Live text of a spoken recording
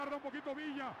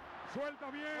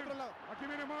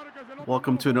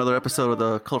Welcome to another episode of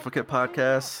the Colorful Kit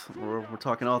Podcast, where we're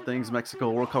talking all things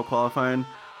Mexico World Cup qualifying.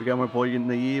 We got my boy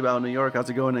Nayib out in New York. How's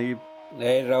it going, Nayib?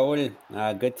 Hey, Raul.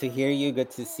 Good to hear you.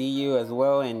 Good to see you as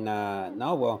well. And I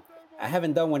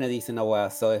haven't done one of these in a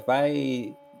while. So if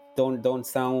I don't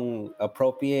sound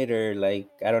appropriate or like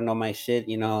I don't know my shit,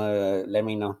 let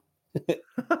me know.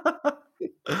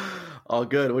 All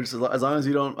good. Which is, as long as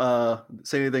you don't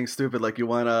say anything stupid like you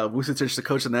want Vucetic to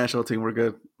coach the national team, we're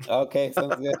good. Okay,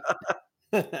 sounds good.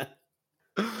 Yeah.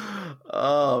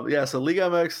 So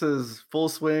LigaMX is full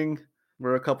swing.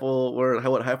 We're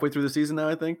halfway through the season now.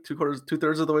 I think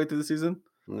 2/3 of the way through the season.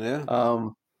 Yeah.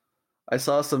 I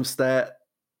saw some stat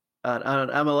on an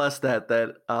MLS stat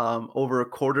that over a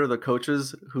quarter of the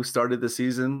coaches who started the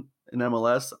season in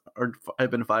MLS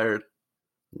have been fired.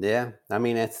 Yeah, I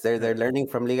mean they're learning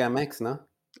from LigaMX, no?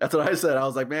 That's what I said. I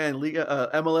was like, man,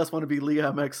 MLS want to be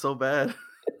LigaMX so bad.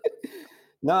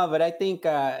 No, but I think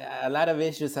a lot of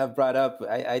issues have brought up.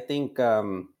 I think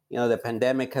the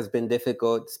pandemic has been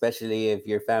difficult, especially if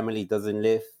your family doesn't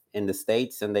live in the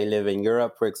States and they live in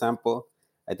Europe, for example.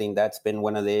 I think that's been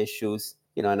one of the issues.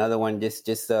 Another one,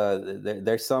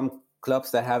 there's some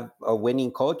clubs that have a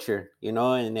winning culture,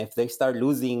 and if they start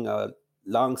losing a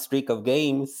long streak of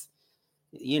games,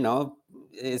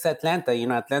 it's Atlanta.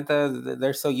 Atlanta,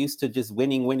 they're so used to just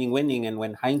winning. And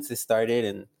when Heinz started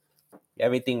and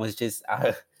everything was just,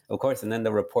 of course, and then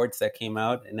the reports that came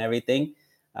out and everything,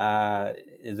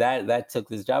 that took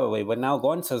this job away. But now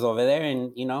Gonzo's over there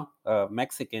and,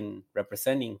 Mexican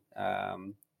representing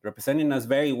us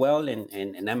very well in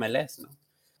MLS. No?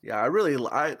 Yeah, I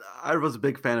was a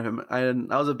big fan of him. I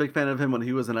was a big fan of him when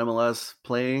he was in MLS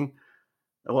playing.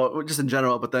 Well, just in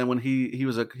general, but then when he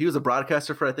was a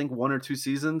broadcaster for I think 1 or 2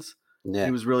 seasons, yeah.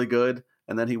 He was really good,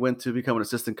 and then he went to become an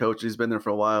assistant coach. He's been there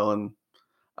for a while, and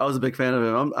I was a big fan of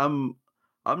him.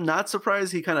 I'm not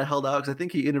surprised he kind of held out because I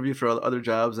think he interviewed for other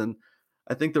jobs, and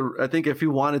I think if he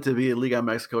wanted to be a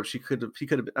LigaMX coach, he could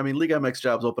have. I mean, LigaMX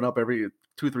jobs open up every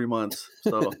 2-3 months,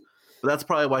 so but that's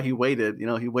probably why he waited.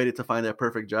 He waited to find that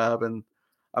perfect job, and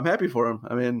I'm happy for him.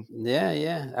 I mean,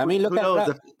 yeah. I mean,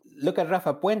 look at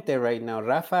Rafa Puente right now.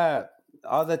 Rafa,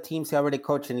 all the teams he already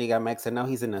coached in LigaMX, and now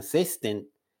he's an assistant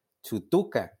to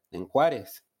Tuca and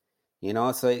Juarez.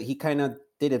 So he kind of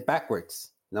did it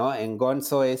backwards, no? And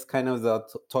Gonzo is kind of the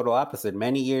total opposite.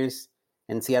 Many years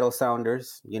in Seattle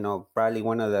Sounders, probably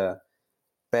one of the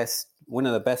best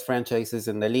franchises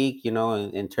in the league,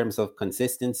 in terms of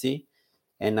consistency.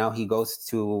 And now he goes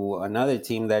to another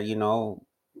team that,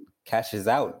 cashes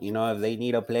out. If they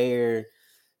need a player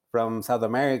from South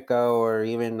America or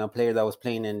even a player that was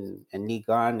playing in Ligue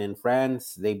 1 in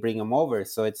France, they bring him over.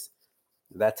 So it's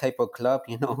that type of club,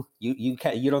 you don't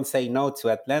say no to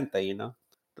Atlanta,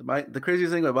 The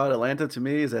craziest thing about Atlanta to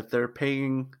me is that they're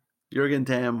paying Jürgen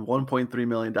Damm $1.3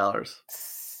 million.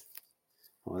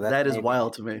 Well, that is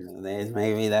wild to me.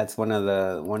 Maybe that's one of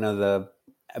the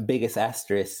biggest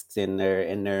asterisks in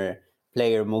their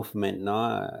player movement,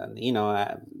 no?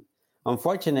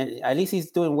 Unfortunately, at least he's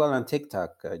doing well on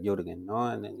TikTok, Jürgen, no?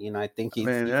 And I think he's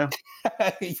not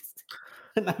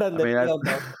on the field,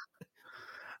 though.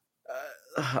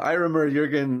 I remember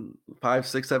Jürgen 5,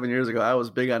 6, 7 years ago. I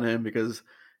was big on him because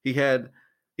he had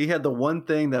the one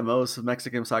thing that most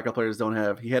Mexican soccer players don't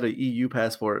have. He had an EU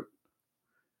passport,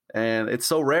 and it's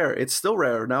so rare. It's still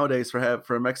rare nowadays for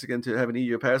a Mexican to have an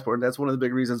EU passport, and that's one of the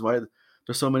big reasons why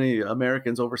there's so many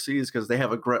Americans overseas, because they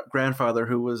have a grandfather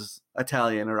who was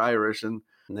Italian or Irish, and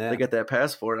they get that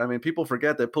passport. I mean, people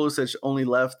forget that Pulisic only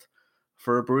left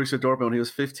for Borussia Dortmund when he was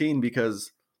 15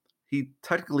 because he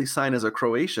technically signed as a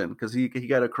Croatian because he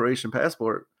got a Croatian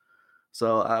passport.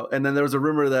 So, and then there was a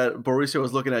rumor that Borussia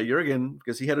was looking at Jürgen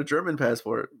because he had a German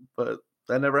passport, but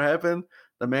that never happened.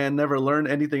 The man never learned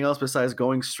anything else besides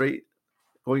going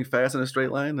fast in a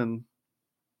straight line, and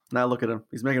now look at him.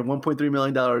 He's making $1.3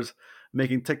 million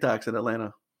making TikToks in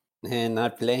Atlanta. And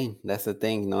not playing. That's the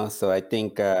thing, no? So I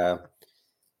think, that's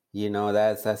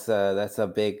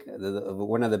a big,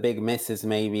 one of the big misses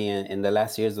maybe in the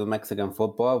last years of Mexican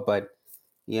football. But,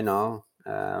 there's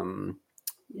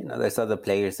other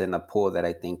players in the pool that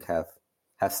I think have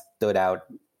stood out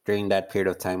during that period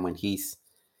of time when he's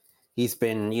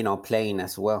been, playing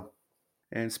as well.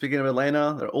 And speaking of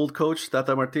Atlanta, their old coach,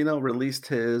 Tata Martino, released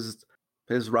his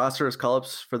roster, his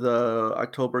call-ups for the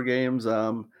October games.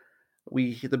 The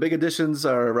big additions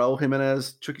are Raul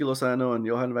Jimenez, Chucky Lozano, and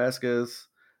Johan Vasquez.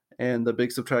 And the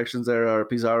big subtractions there are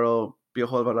Pizarro,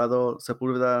 Piojo Alvarado,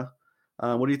 Sepulveda.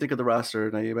 What do you think of the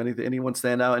roster, Nayib? Anyone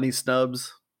stand out? Any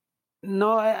snubs?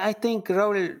 No, I think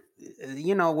Raul,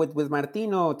 with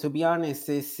Martino, to be honest,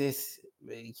 is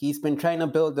he's been trying to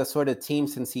build the sort of team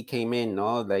since he came in,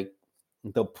 no? Like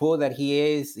the pool that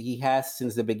he has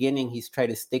since the beginning, he's tried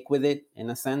to stick with it in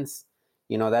a sense.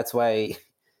 That's why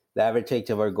the average age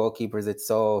of our goalkeepers, it's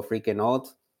so freaking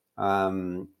old.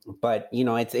 But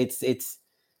it's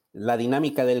la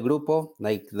dinámica del grupo,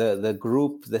 like the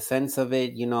group, the sense of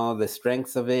it, the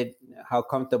strengths of it, how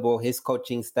comfortable his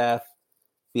coaching staff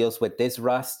feels with this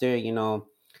roster.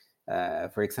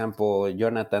 For example,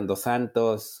 Jonathan Dos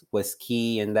Santos was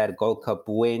key in that Gold Cup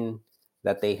win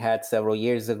that they had several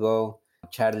years ago.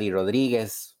 Charlie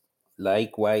Rodriguez,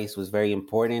 likewise, was very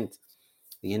important.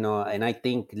 And I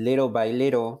think little by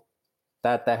little,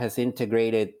 Tata has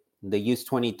integrated the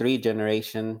U23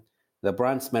 generation, the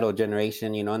bronze medal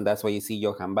generation, and that's why you see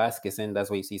Johan Vázquez in, that's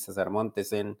why you see Cesar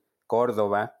Montes in,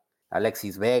 Córdoba,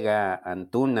 Alexis Vega,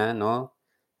 Antuna, no?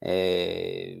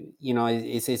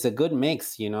 It's a good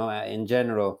mix, in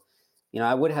general.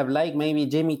 I would have liked maybe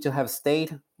Jimmy to have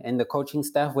stayed in the coaching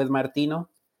staff with Martino,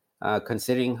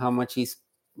 considering how much he's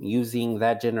using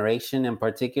that generation in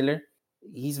particular.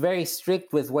 He's very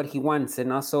strict with what he wants,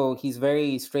 and also he's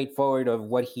very straightforward of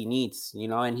what he needs,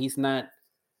 and he's not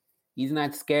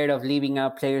scared of leaving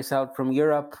out players out from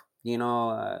Europe.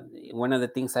 One of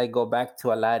the things I go back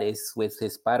to a lot is with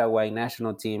his Paraguay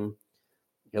national team.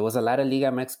 There was a lot of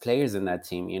LigaMX players in that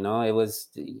team. It was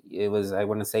I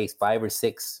want to say 5 or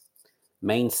 6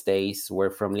 mainstays were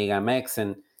from LigaMX,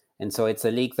 and so it's a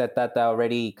league that Tata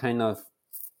already kind of,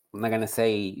 I'm not gonna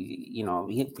say, he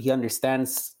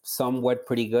understands somewhat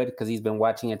pretty good because he's been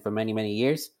watching it for many, many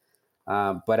years.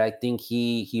 But I think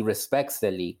he respects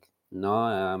the league, no,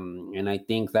 and I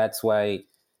think that's why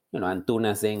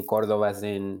Antuna's in, Cordoba's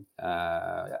in,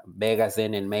 Vega's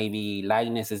in, and maybe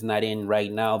Lainez is not in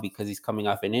right now because he's coming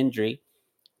off an injury.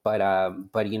 But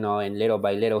and little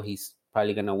by little he's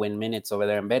probably gonna win minutes over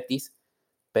there in Betis.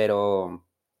 Pero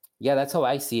yeah, that's how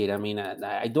I see it. I mean,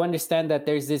 I do understand that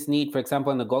there's this need, for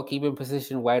example, in the goalkeeping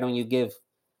position. Why don't you give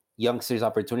youngsters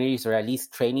opportunities or at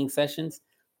least training sessions?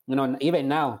 Even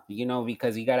now,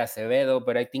 because you got Acevedo,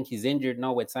 but I think he's injured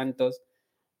now with Santos.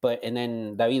 And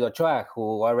then David Ochoa,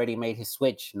 who already made his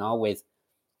switch, with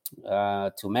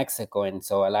to Mexico, and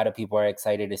so a lot of people are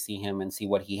excited to see him and see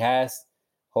what he has.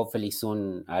 Hopefully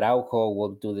soon Araujo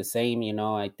will do the same.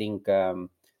 I think the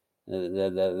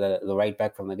right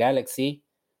back from the Galaxy.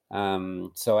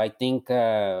 So I think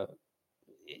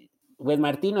with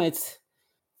Martino, it's,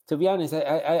 to be honest,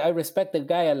 I respect the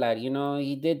guy a lot.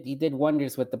 He did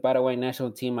wonders with the Paraguay national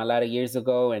team a lot of years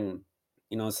ago, and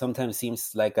sometimes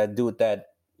seems like a dude that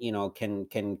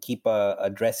can keep a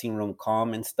dressing room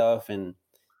calm and stuff, and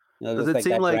Does looks it like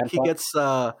seem that like he grandpa. gets?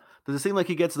 Does it seem like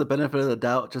he gets the benefit of the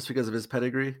doubt just because of his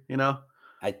pedigree?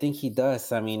 I think he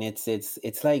does. I mean,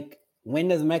 it's like, when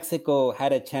does Mexico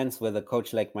had a chance with a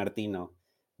coach like Martino?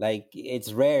 Like,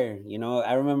 it's rare.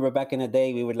 I remember back in the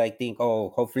day we would like think, oh,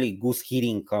 hopefully Gus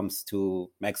Hiddink comes to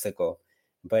Mexico,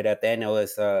 but at the end it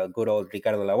was good old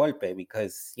Ricardo Lavolpe,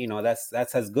 because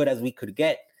that's as good as we could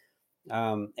get.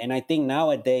 And I think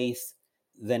nowadays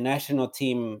the national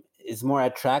team is more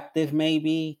attractive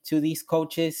maybe to these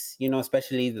coaches,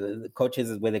 especially the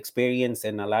coaches with experience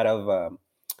and a lot of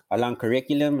a long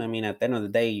curriculum. I mean, at the end of the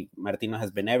day, Martino has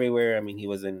been everywhere. I mean, he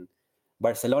was in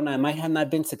Barcelona. It might have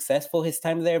not been successful his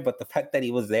time there, but the fact that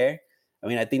he was there, I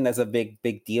mean, I think that's a big,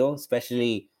 big deal,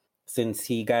 especially since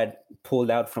he got pulled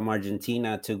out from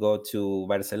Argentina to go to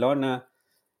Barcelona.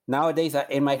 Nowadays,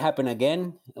 it might happen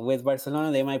again with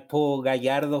Barcelona. They might pull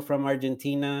Gallardo from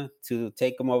Argentina to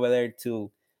take him over there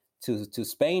to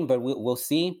Spain, but we'll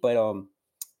see. But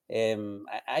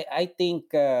I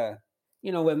think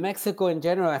with Mexico in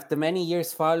general, after many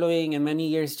years following and many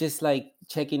years just like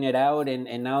checking it out,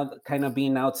 and now kind of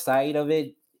being outside of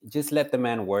it, just let the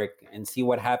man work and see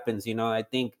what happens. I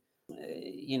think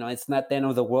it's not the end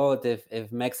of the world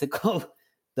if Mexico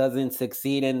doesn't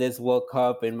succeed in this World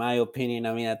Cup, in my opinion.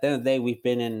 I mean, at the end of the day, we've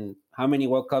been in how many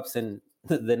World Cups, and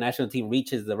the national team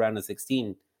reaches the round of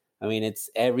 16. I mean, it's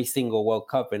every single World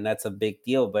Cup, and that's a big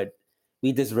deal. But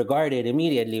we disregard it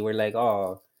immediately. We're like,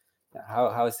 oh,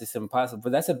 how is this impossible?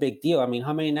 But that's a big deal. I mean,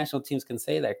 how many national teams can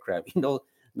say that crap?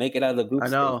 Make it out of the group I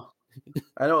stage. know.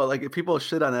 I know, like if people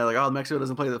shit on that, like, oh, Mexico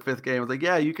doesn't play the fifth game. It's like,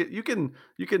 yeah, you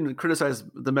can criticize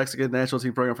the Mexican national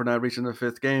team program for not reaching the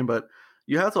fifth game, but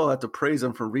you also have to praise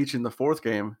them for reaching the fourth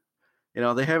game.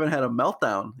 They haven't had a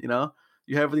meltdown.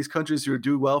 You have these countries who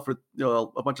do well for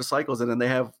a bunch of cycles, and then they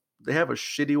have a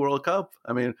shitty World Cup.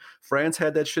 I mean, France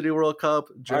had that shitty World Cup.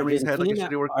 Germany's had like a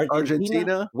shitty World Cup.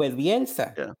 Argentina, with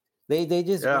Bielsa. yeah, They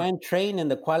just yeah. ran train in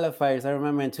the qualifiers. I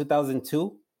remember in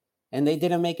 2002, and they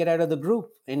didn't make it out of the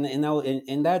group. In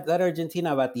that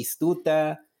Argentina,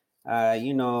 Batistuta,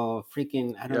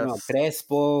 Freaking, I don't know, Yes.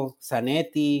 Crespo,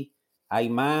 Zanetti,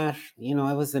 Aymar. It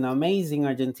was an amazing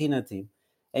Argentina team.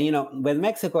 And with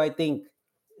Mexico, I think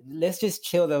let's just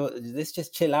chill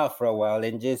out for a while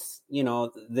and just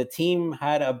the team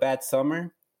had a bad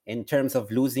summer in terms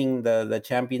of losing the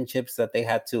championships that they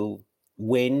had to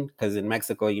win, because in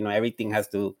Mexico, everything has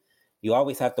to you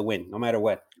always have to win no matter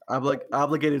what.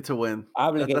 Obligated to win.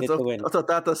 Obligated to win. That's what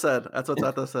Tata said. That's what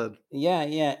Tata said. Yeah,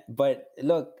 yeah. But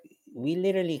look, we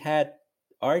literally had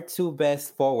our two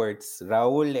best forwards,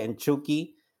 Raul and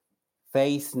Chucky,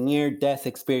 face near death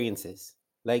experiences.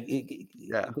 Like,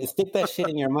 Yeah. stick that shit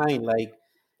in your mind. Like,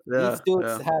 these Yeah. dudes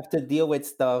Yeah. had to deal with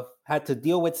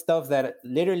stuff that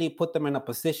literally put them in a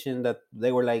position that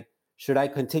they were like, should I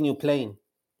continue playing?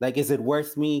 Like, is it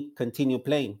worth me continue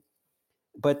playing?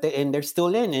 And they're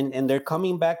still in, and they're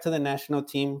coming back to the national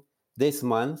team this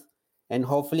month, and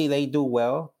hopefully they do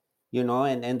well,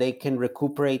 and they can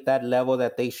recuperate that level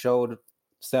that they showed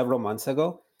several months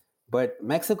ago. But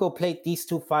Mexico played these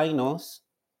two finals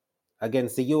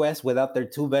against the US without their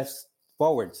two best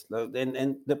forwards,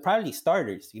 and they're probably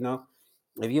starters.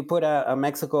 If you put a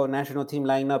Mexico national team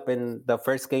lineup in the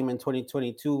first game in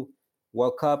 2022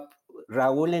 World Cup,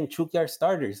 Raul and Chucky are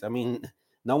starters. I mean,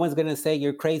 no one's gonna say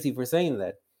you're crazy for saying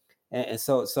that. And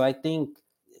so I think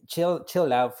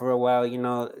chill out for a while.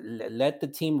 Let the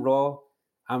team roll.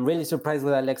 I'm really surprised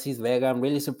with Alexis Vega. I'm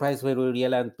really surprised with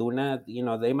Uriel Antuna.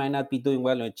 They might not be doing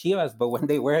well in Chivas, but when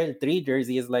they wear a 3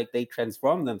 jersey, it's like they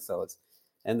transform themselves,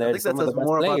 and I they're think that some of the says best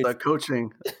more about players. the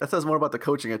coaching. That says more about the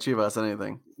coaching at Chivas than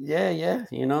anything. Yeah, yeah,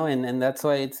 and that's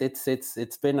why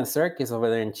it's been a circus over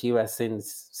there in Chivas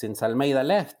since Almeida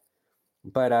left.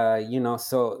 But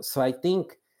so I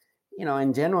think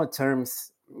in general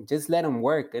terms, just let them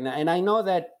work, and I know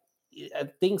that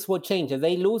things will change if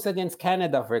they lose against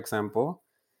Canada, for example.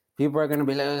 People are going to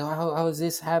be like, how is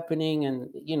this happening? And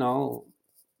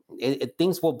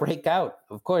things will break out.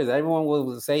 Of course, everyone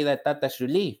will say that Tata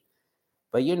should leave.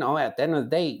 But at the end of the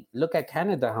day, look at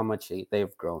Canada, how much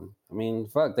they've grown. I mean,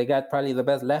 fuck, they got probably the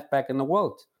best left back in the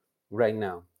world right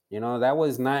now. That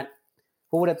was not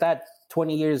who would have thought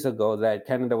 20 years ago that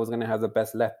Canada was going to have the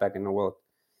best left back in the world?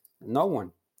 No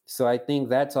one. So I think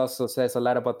that also says a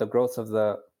lot about the growth of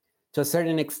to a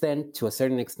certain extent,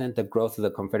 the growth of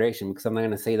the Confederation. Because I'm not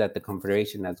going to say that the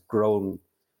Confederation has grown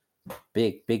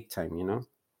big time.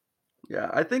 Yeah,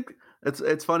 I think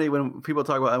it's funny when people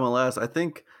talk about MLS. I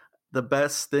think the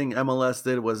best thing MLS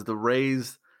did was to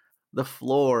raise the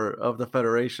floor of the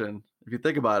federation. If you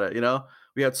think about it,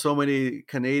 we had so many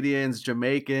Canadians,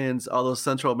 Jamaicans, all those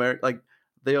Central American, like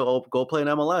they all go play in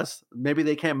MLS. Maybe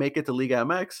they can't make it to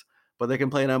LigaMX, but they can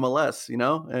play in MLS.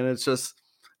 And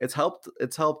it's helped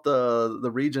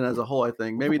the region as a whole. I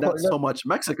think maybe not so Look, much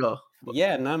Mexico. But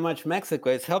yeah, not much Mexico.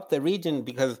 It's helped the region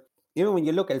because even when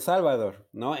you look at El Salvador,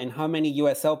 no, and how many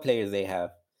USL players they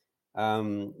have,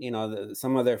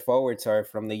 some of their forwards are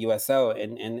from the USL,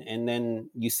 and then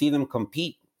you see them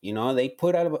compete. They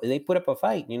put up a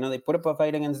fight. They put up a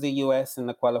fight against the US in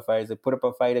the qualifiers. They put up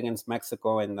a fight against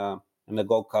Mexico in the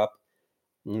Gold Cup.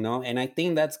 And I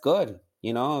think that's good.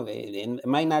 It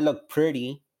might not look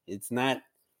pretty. It's not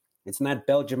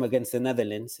Belgium against the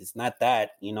Netherlands. It's not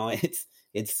that.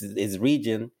 It's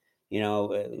region.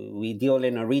 We deal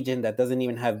in a region that doesn't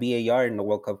even have VAR in the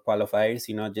World Cup qualifiers.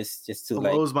 Just to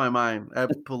like. blows my mind.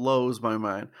 It blows my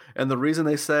mind. And the reason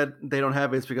they said they don't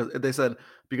have it is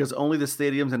because only the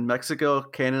stadiums in Mexico,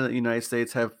 Canada, and the United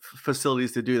States have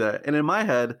facilities to do that. And in my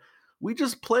head, we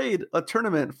just played a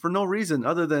tournament for no reason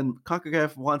other than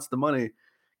CONCACAF wants the money.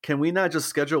 Can we not just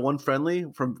schedule one friendly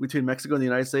from between Mexico and the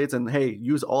United States and hey,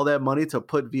 use all that money to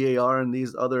put VAR in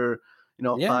these other,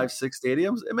 Yeah, 5, 6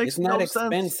 stadiums? It it's makes not no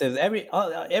sense. expensive.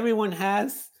 Everyone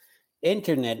has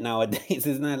internet nowadays.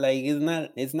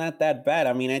 It's not that bad.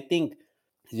 I mean, I think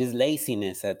it's just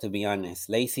laziness, to be honest.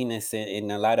 Laziness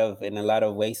in a lot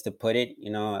of ways to put it.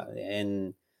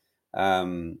 And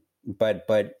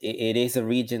but it is a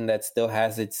region that still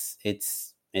has its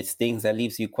things that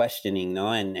leaves you questioning, no,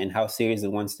 and how serious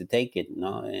it wants to take it,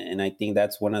 no. And I think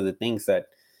that's one of the things that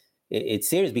it's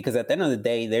serious, because at the end of the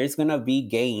day, there's gonna be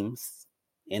games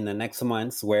in the next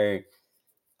months where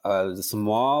a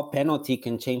small penalty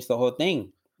can change the whole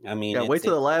thing. I mean, Yeah, wait it's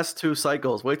till the it's last two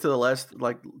cycles. Wait till the last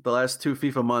two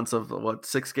FIFA months of what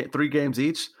 3 games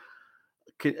each.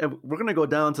 We're gonna go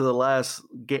down to the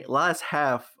last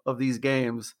half of these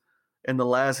games in the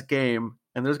last game,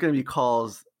 and there's gonna be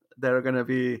calls that are gonna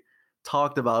be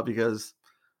talked about because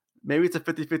maybe it's a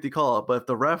 50-50 call, but if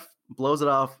the ref blows it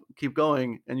off, keep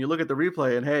going, and you look at the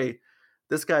replay and hey,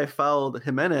 this guy fouled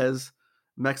Jimenez.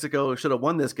 Mexico should have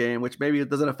won this game, which maybe it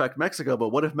doesn't affect Mexico, but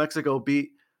what if Mexico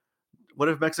beat what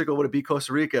if Mexico would have beat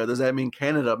Costa Rica? Does that mean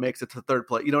Canada makes it to third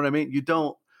place? You know what I mean? You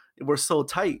don't. We're so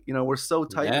tight. We're so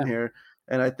tight in Yeah. here,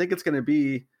 and I think it's going to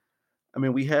be. I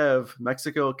mean, we have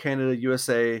Mexico, Canada,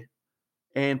 USA,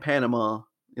 and Panama.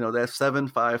 That's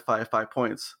 7-5-5-5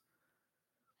 points.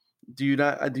 Do you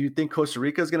not? Do you think Costa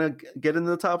Rica is going to get into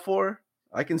the top four?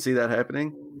 I can see that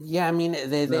happening. Yeah, I mean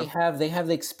they have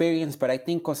the experience, but I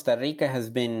think Costa Rica has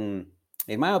been,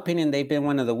 in my opinion, they've been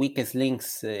one of the weakest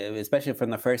links, especially from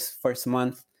the first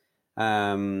month.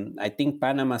 I think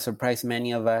Panama surprised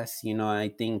many of us.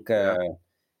 I think the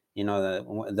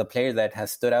player that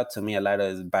has stood out to me a lot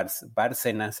is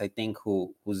Barcenas. I think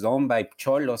who's owned by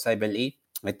Cholos, I believe.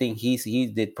 I think he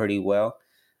did pretty well.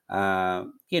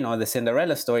 The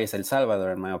Cinderella story is El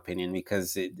Salvador, in my opinion,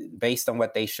 because based on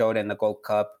what they showed in the Gold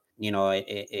Cup,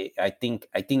 I think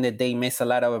that they miss a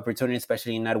lot of opportunities,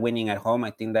 especially not winning at home. I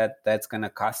think that's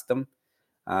gonna cost them.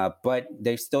 But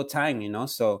there's still time,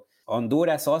 So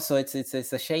Honduras also, it's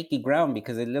a shaky ground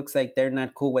because it looks like they're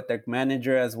not cool with their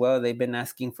manager as well. They've been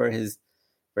asking for his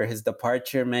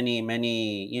departure. Many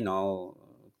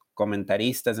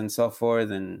comentaristas and so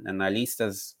forth and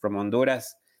analistas from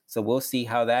Honduras. So we'll see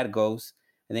how that goes.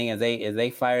 I think if they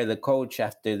fire the coach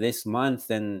after this month,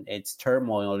 then it's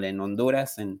turmoil in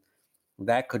Honduras, and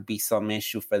that could be some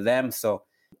issue for them. So,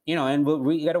 and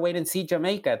we got to wait and see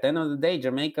Jamaica. At the end of the day,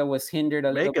 Jamaica was hindered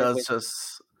a little bit.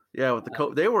 Jamaica's with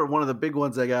the they were one of the big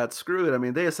ones that got screwed. I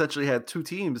mean, they essentially had two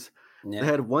teams. Yeah. They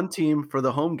had one team for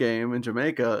the home game in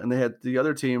Jamaica, and they had the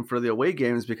other team for the away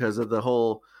games because of the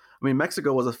whole. I mean,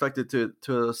 Mexico was affected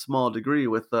to a small degree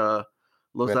with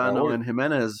Lozano and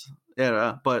Jimenez.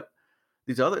 Yeah, but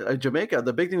these other Jamaica,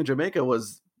 the big thing in Jamaica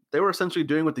was they were essentially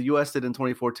doing what the U.S. did in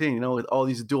 2014. With all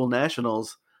these dual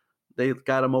nationals, they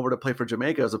got them over to play for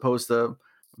Jamaica as opposed to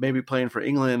maybe playing for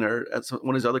England or at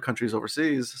one of these other countries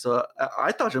overseas. So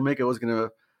I thought Jamaica was going to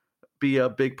be a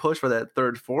big push for that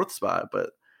third, fourth spot,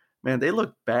 but man, they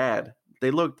looked bad.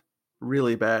 They looked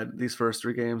really bad these first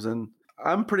three games, and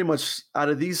I'm pretty much out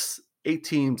of these 8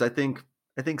 teams. I think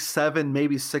 7,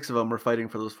 maybe 6 of them are fighting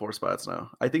for those 4 spots now.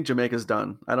 I think Jamaica's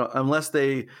done. Unless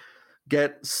they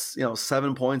get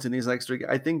 7 points in these next 3.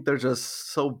 I think they're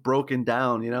just so broken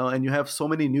down, and you have so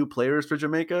many new players for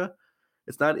Jamaica.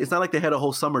 It's not like they had a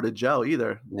whole summer to gel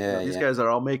either. Yeah, these guys are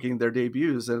all making their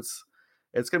debuts.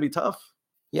 It's gonna be tough.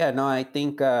 Yeah, no, I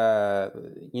think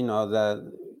in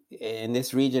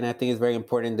this region, I think it's very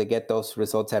important to get those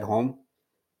results at home.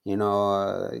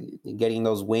 Getting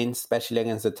those wins, especially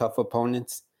against the tough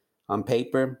opponents on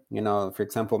paper. For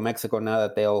example, Mexico, now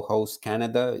that they'll host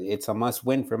Canada, it's a must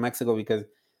win for Mexico because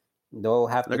they'll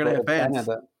have to go to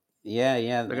Canada.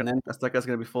 Yeah. That's going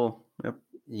to be full. Yep.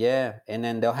 Yeah, and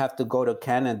then they'll have to go to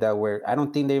Canada, where I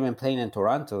don't think they're even playing in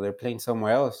Toronto. They're playing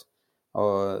somewhere else,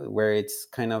 or where it's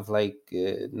kind of like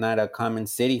not a common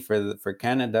city for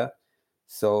Canada.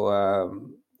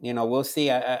 So we'll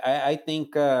see. I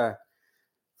think for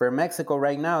Mexico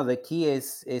right now, the key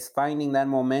is finding that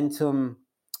momentum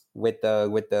with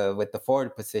the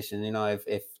forward position.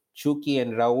 If Chucky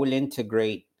and Raul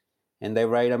integrate and they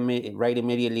right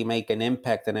immediately make an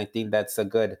impact, and I think that's a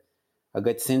good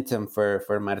symptom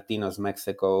for Martino's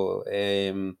Mexico.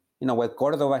 What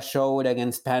Cordova showed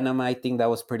against Panama, I think that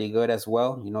was pretty good as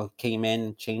well. Came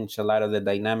in, changed a lot of the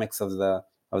dynamics of the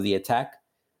attack.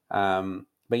 But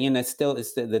it's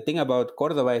the thing about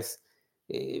Cordova is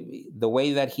the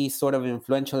way that he's sort of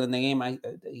influential in the game.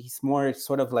 He's more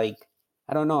sort of like,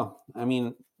 I don't know. I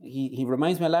mean, he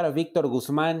reminds me a lot of Victor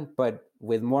Guzman, but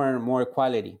with more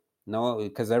quality.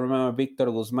 Because I remember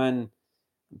Victor Guzman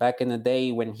back in the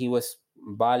day when he was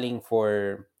balling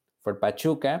for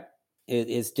Pachuca.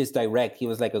 It's just direct. He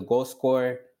was like a goal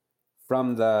scorer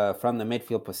from the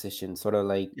midfield position, sort of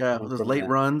like those late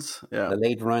runs. Yeah, the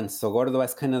late runs. So Gordo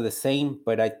is kind of the same,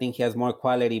 but I think he has more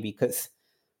quality because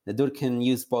the dude can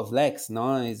use both legs.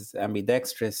 He's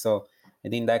ambidextrous, so I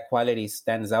think that quality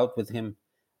stands out with him.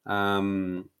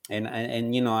 I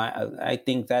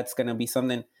think that's gonna be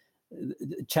something.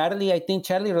 I think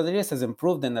Charlie Rodriguez has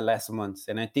improved in the last months,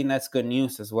 and I think that's good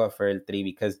news as well for El Tri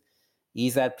because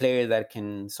he's that player that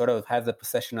can sort of have the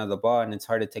possession of the ball, and it's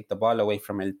hard to take the ball away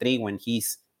from El Tri when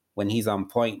he's on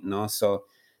point. So,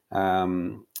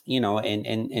 in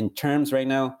terms right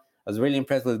now, I was really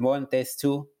impressed with Montes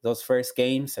too. Those first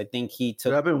games, I think he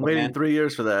took. I've been waiting 3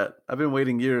 years for that. I've been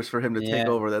waiting years for him to take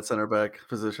over that center back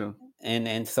position.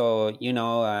 And so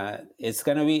it's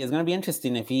gonna be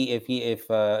interesting if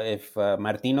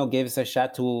Martino gives a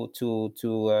shot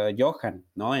to Johan,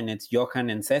 and it's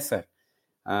Johan and Cesar,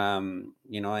 and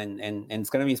it's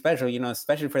gonna be special,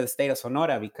 especially for the state of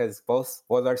Sonora because both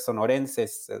are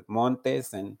Sonorenses,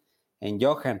 Montes and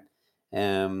Johan,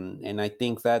 And I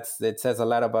think it says a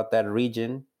lot about that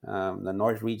region, the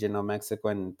north region of Mexico,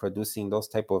 and producing those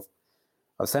type of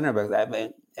center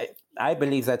backs. I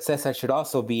believe that Cesar should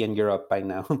also be in Europe by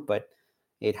now, but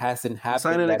it hasn't He signed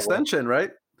happened an that way. extension,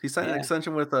 right? He signed an Yeah.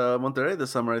 extension with Monterrey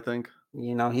this summer, I think.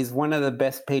 He's one of the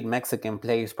best paid Mexican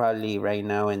players probably right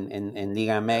now in Yeah.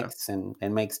 LigaMX,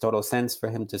 and makes total sense for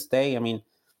him to stay. I mean,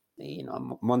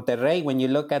 Monterrey, when you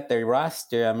look at their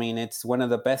roster, I mean, it's one of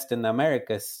the best in the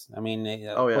Americas. I mean,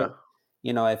 Oh yeah.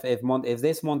 if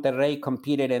this Monterrey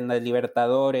competed in the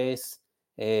Libertadores,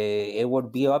 it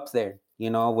would be up there,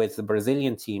 with the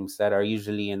Brazilian teams that are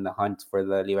usually in the hunt for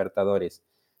the Libertadores.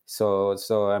 So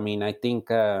I mean, I think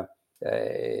that's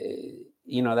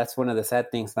one of the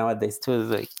sad things nowadays too. Is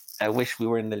like, I wish we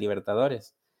were in the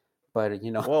Libertadores, but what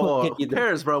can Whoa, who you do?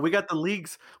 cares, bro? We got the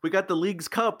leagues. We got the leagues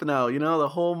cup now. The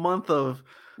whole month of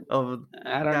I don't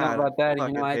know God, about that.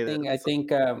 fucking I hate it.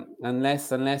 think unless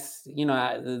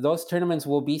those tournaments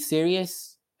will be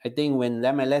serious. I think when the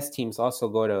MLS teams also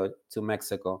go to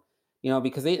Mexico,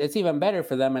 because it's even better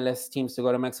for the MLS teams to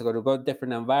go to Mexico, to go to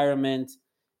different environments,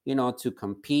 to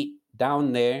compete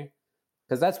down there,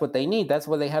 because that's what they need. That's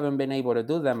what they haven't been able to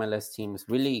do. The MLS teams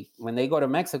really, when they go to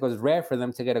Mexico, it's rare for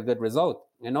them to get a good result.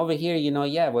 And over here,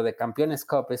 the Campeones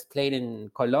Cup is played in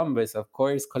Columbus. Of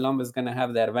course, Columbus is going to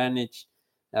have the advantage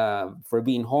for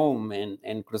being home,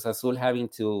 and Cruz Azul having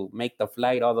to make the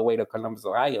flight all the way to Columbus,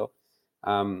 Ohio.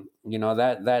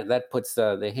 That puts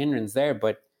the hindrance there.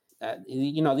 But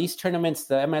these tournaments,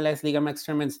 the MLS LigaMX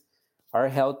tournaments, are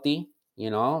healthy.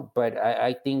 But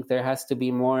I think there has to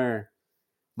be more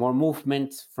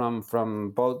movement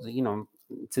from both.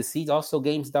 To see also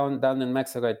games down in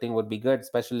Mexico, I think would be good,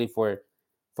 especially for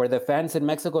the fans in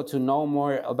Mexico to know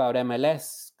more about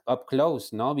MLS up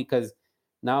close. No, because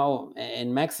now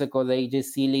in Mexico they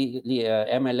just see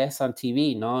MLS on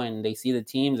TV, and they see the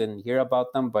teams and hear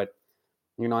about them. But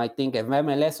I think if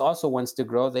MLS also wants to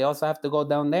grow, they also have to go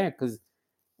down there, because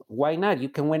why not? You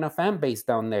can win a fan base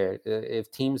down there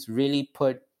if teams really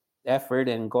put effort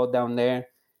and go down there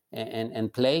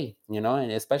and play,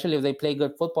 and especially if they play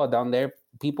good football down there,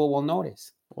 people will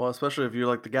notice. Well, especially if you're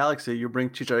like the Galaxy, you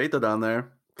bring Chicharito down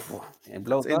there. It It's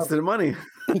blows up. instant money.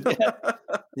 Yeah.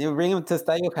 You bring him to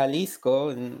Estadio Jalisco,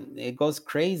 and it goes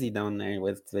crazy down there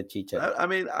with the Chicharito. I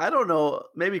mean, I don't know,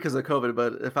 maybe because of COVID,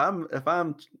 but if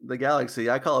I'm the Galaxy,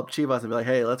 I call up Chivas and be like,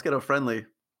 "Hey, let's get a friendly."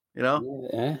 You know,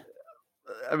 Yeah,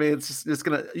 I mean, it's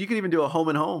gonna. You can even do a home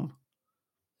and home.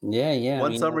 yeah. I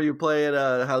One mean, summer you play at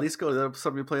Jalisco, the other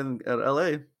summer you play at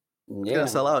LA. It's gonna yeah.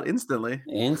 sell out instantly.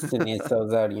 Instantly it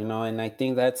sells out, and I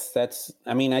think that's.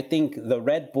 I mean, I think the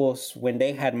Red Bulls, when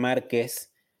they had Marquez,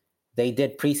 they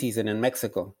did preseason in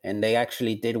Mexico, and they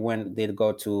actually did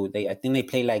go to. I think they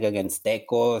played like against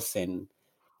Tecos and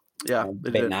Yeah,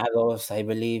 they did. Venados, I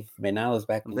believe. Venados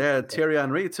back They in. had Thierry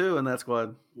Henry too in that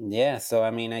squad. Yeah, so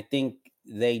I mean, I think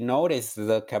they noticed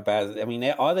the capacity. I mean,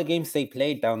 all the games they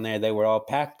played down there, they were all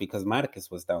packed because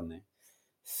Marquez was down there.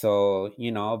 So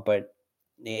but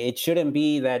it shouldn't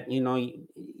be that.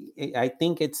 I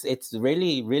think it's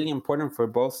really really important for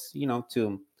both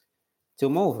to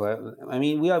move. I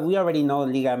mean, we already know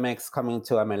Liga MX coming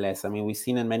to MLS. I mean, we've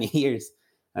seen it many years.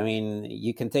 I mean,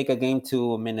 you can take a game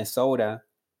to Minnesota.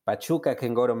 Pachuca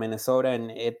can go to Minnesota, and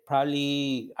it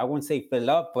probably, I won't say fill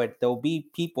up, but there'll be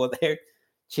people there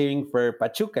cheering for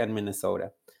Pachuca in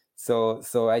Minnesota. So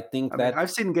I think I mean, that. I've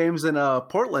seen games in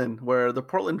Portland where the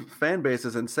Portland fan base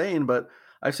is insane, but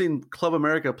I've seen Club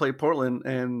America play Portland,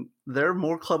 and there are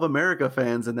more Club America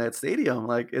fans in that stadium.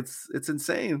 Like it's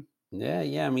insane.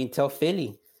 Yeah. I mean, tell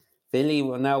Philly. Philly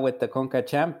now with the Conca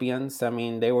champions. I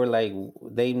mean, they were like,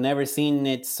 they've never seen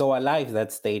it so alive,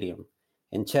 that stadium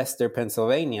in Chester,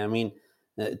 Pennsylvania. I mean,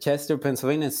 Chester,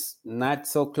 Pennsylvania is not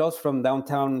so close from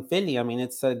downtown Philly. I mean,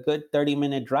 it's a good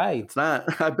 30-minute drive. It's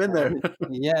not. I've been there.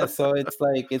 Yeah, so it's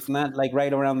like, it's not like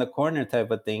right around the corner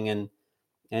type of thing.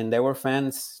 And there were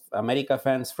fans, America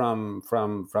fans from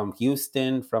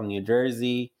Houston, from New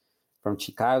Jersey, from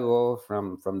Chicago,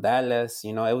 from Dallas.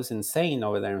 It was insane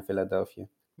over there in Philadelphia.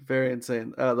 Very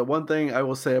insane. The one thing I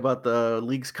will say about the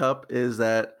Leagues Cup is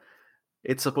that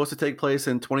it's supposed to take place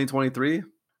in 2023.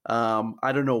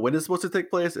 I don't know when it's supposed to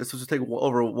take place. It's supposed to take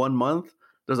over 1 month.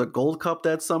 There's a Gold Cup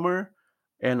that summer,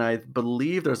 and I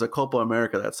believe there's a Copa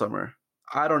America that summer.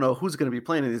 I don't know who's going to be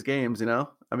playing in these games.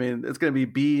 I mean, it's going to be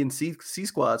B and C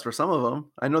squads for some of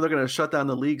them. I know they're going to shut down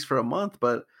the leagues for a month,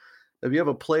 but if you have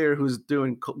a player who's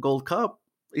doing Gold Cup,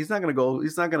 he's not going to go.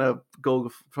 He's not going to go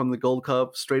from the Gold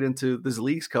Cup straight into this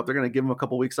Leagues Cup. They're going to give him a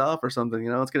couple weeks off or something.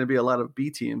 It's going to be a lot of B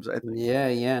teams, I think.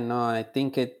 Yeah. No, I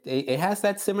think it has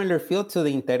that similar feel to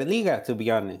the Interliga, to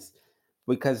be honest,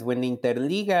 because when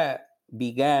Interliga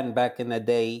began back in the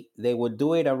day, they would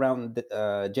do it around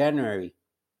January,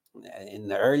 in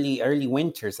the early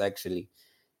winters actually,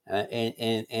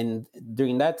 and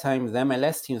during that time, the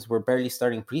MLS teams were barely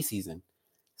starting preseason.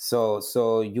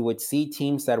 So you would see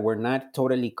teams that were not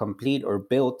totally complete or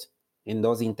built in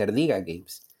those Interliga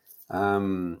games.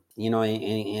 And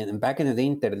back in the day,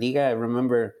 Interliga, I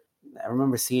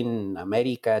remember seeing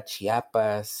America,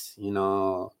 Chiapas,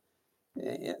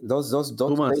 those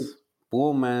great Pumas.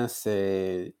 Pumas,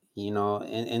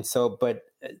 and so, but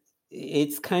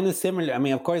it's kind of similar. I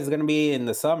mean, of course, it's going to be in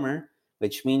the summer,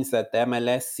 which means that the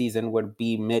MLS season would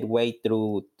be midway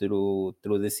through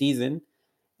the season,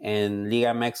 and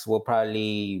LigaMX will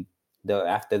probably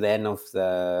after the end of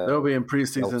They'll the be in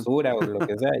preseason. clausura or lo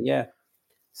que sea, yeah.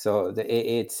 So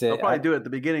it's They'll probably do it at the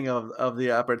beginning of the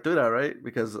Apertura, right?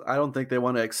 Because I don't think they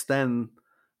want to extend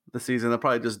the season. They'll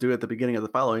probably just do it at the beginning of the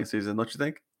following season, don't you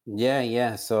think?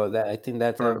 yeah. So that I think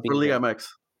that For would be Liga the MX.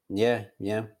 yeah.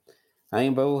 I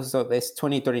mean, but also it's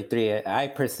 2023. I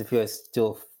personally feel it's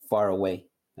still far away.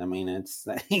 I mean, it's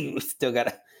we still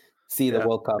gotta see the Yeah,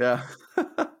 World Cup. yeah.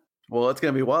 Well, it's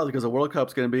gonna be wild because the World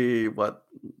Cup's gonna be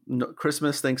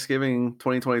Christmas, Thanksgiving,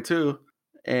 2022,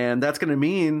 and that's gonna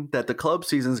mean that the club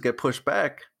seasons get pushed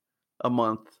back a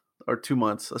month or 2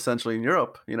 months, essentially in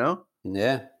Europe.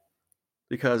 Yeah,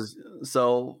 Because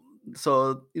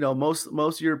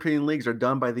most European leagues are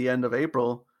done by the end of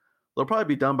April. They'll probably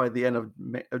be done by the end of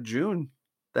June,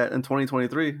 that in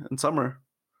 2023 in summer.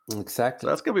 So exactly.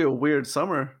 that's gonna be a weird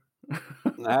summer.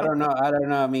 I don't know.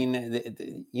 I mean,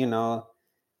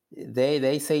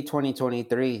 they say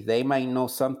 2023. They might know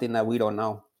something that we don't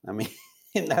know. I mean,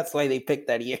 and that's why they picked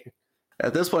that year.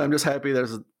 At this point, I'm just happy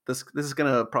there's this. This is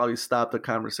gonna probably stop the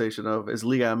conversation of is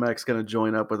Liga MX gonna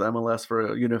join up with MLS for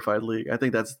a unified league. I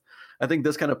think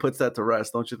this kind of puts that to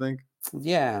rest, don't you think?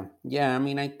 Yeah. I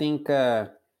mean, I think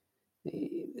at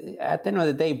the end of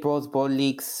the day, both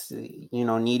leagues,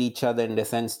 need each other in the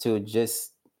sense to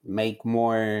just make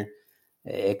more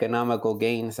economical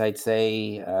gains. I'd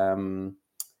say.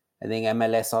 I think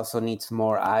MLS also needs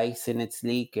more eyes in its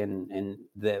league, and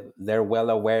they're well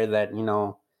aware that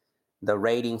the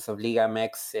ratings of Liga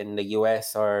MX in the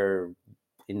US are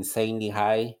insanely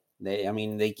high. They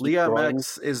keep growing.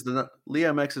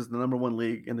 Liga MX is the number one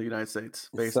league in the United States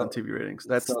based on So, TV ratings.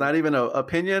 That's so not even an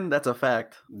opinion. That's a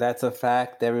fact. that's a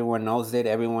fact. Everyone knows it.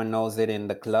 Everyone knows it in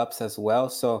the clubs as well.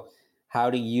 So, how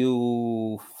do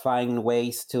you find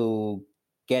ways to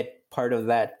get part of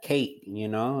that cake,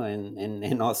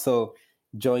 and also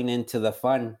join into the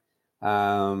fun?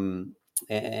 And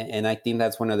I think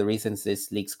that's one of the reasons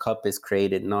this League's Cup is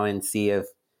created, and see if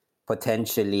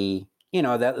potentially,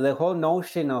 that the whole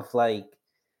notion of like,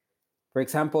 for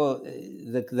example,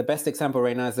 the best example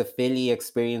right now is the Philly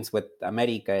experience with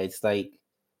America. It's like,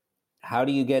 how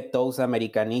do you get those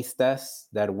Americanistas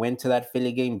that went to that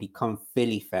Philly game become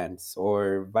Philly fans,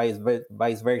 or vice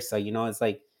versa? It's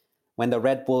like when the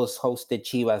Red Bulls hosted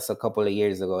Chivas a couple of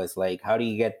years ago. It's like, how do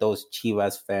you get those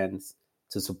Chivas fans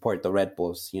to support the Red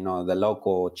Bulls? The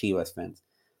local Chivas fans.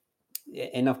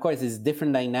 And of course, it's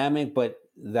different dynamic, but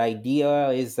the idea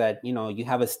is that you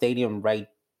have a stadium right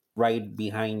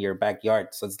behind your backyard,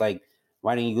 so it's like,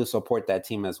 why don't you support that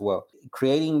team as well?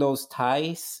 Creating those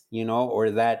ties, or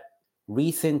that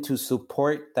reason to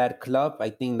support that club. I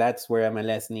think that's where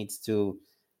MLS needs to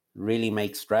really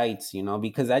make strides,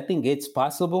 because I think it's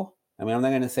possible. I mean, I'm not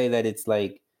going to say that it's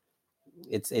like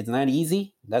it's not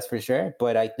easy, that's for sure,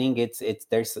 but I think it's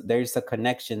there's a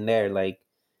connection there. Like,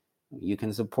 you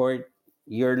can support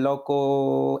your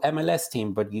local MLS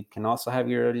team, but you can also have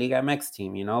your Liga MX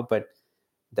team, but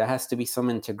there has to be some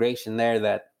integration there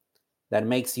that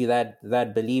makes you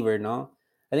that believer, no?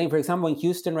 I think, for example, in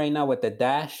Houston right now with the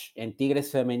Dash and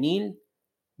Tigres Femenil,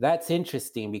 that's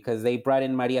interesting because they brought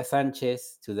in Maria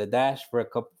Sanchez to the Dash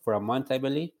for a month, I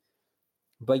believe.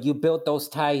 But you built those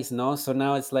ties, no? So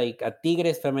now it's like a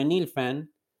Tigres Femenil fan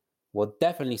will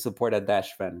definitely support a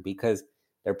Dash fan because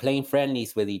they're playing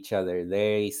friendlies with each other.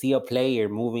 They see a player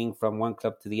moving from one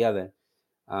club to the other.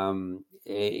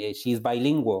 She's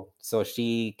bilingual, so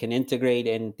she can integrate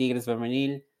in Tigres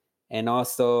Femenil and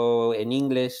also in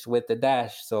English with the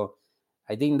Dash. So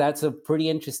I think that's a pretty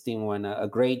interesting one, a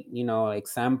great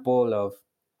example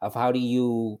of how do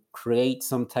you create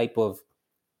some type of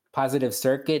positive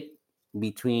circuit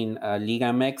between a Liga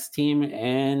MX team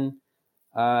and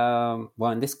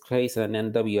well, in this case, an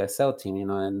NWSL team,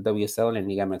 NWSL and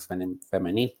Liga MX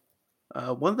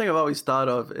Femenil. One thing I've always thought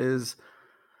of is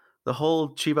the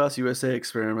whole Chivas USA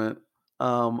experiment.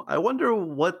 I wonder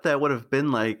what that would have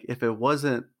been like if it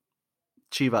wasn't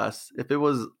Chivas. If it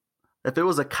was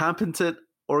a competent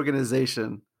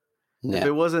organization If Yeah.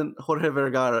 it wasn't Jorge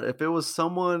Vergara, if it was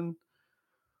someone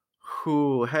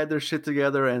who had their shit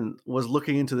together and was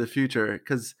looking into the future,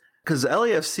 because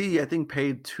LAFC I think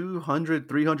paid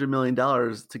 $200-300 million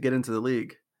to get into the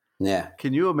league. Yeah.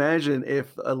 Can you imagine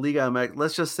if a LigaMX,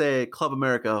 let's just say Club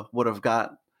America would have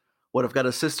got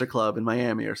a sister club in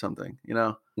Miami or something, you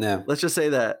know? Yeah. Let's just say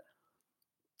that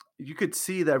you could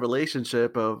see that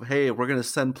relationship of, hey, we're going to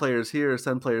send players here,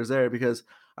 send players there, because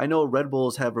I know Red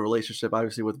Bulls have a relationship,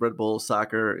 obviously, with Red Bull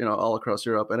soccer, you know, all across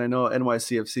Europe. And I know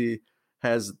NYCFC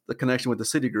has the connection with the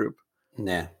City Group.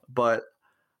 Yeah. But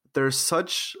there's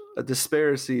such a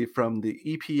disparity from the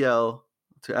EPL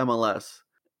to MLS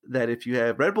that if you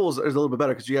have Red Bulls is a little bit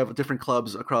better because you have different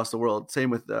clubs across the world. Same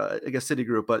with, I guess, City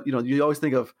Group. But, you know, you always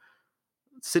think of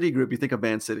City Group, you think of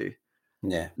Man City.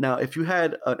 Yeah. Now, if you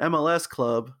had an MLS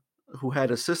club who had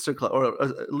a sister club, or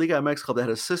a Liga MX club that had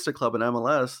a sister club in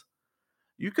MLS,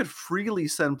 you could freely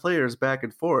send players back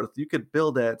and forth. You could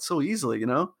build that so easily, you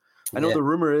know? I know the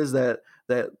rumor is that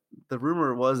the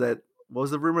rumor was that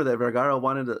Vergara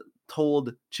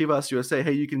told Chivas USA,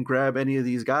 hey, you can grab any of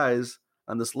these guys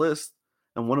on this list.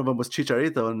 And one of them was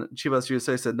Chicharito, and Chivas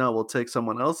USA said, no, we'll take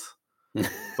someone else.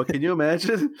 But can you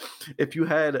imagine if you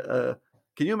had Club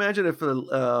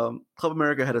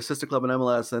America had a sister club in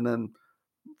MLS, and then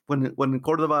when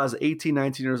Cordova is 18,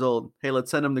 19 years old, hey,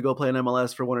 let's send him to go play in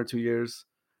MLS for 1 or 2 years,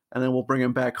 and then we'll bring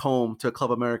him back home to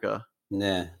Club America.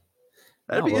 Yeah.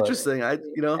 That'd be interesting. I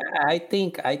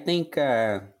think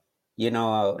you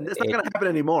know, it's not going to happen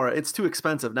anymore. It's too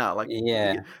expensive now. Like,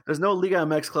 there's no Liga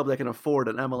MX club that can afford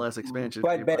an MLS expansion.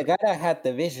 But Vergara had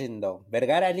the vision, though.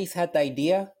 Vergara at least had the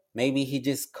idea. Maybe he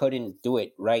just couldn't do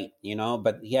it right, you know.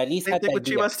 But he at least had the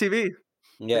idea. Chivas TV.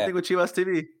 Yeah, same thing with Chivas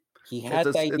TV. He had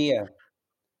the idea.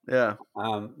 Yeah.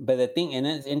 But the thing, and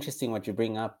it's interesting what you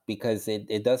bring up because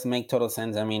it does make total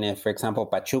sense. I mean, if, for example,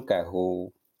 Pachuca,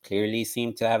 who clearly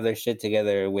seem to have their shit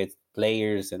together with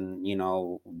players and, you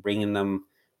know, bringing them,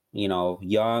 you know,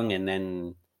 young, and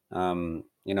then,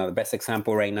 you know, the best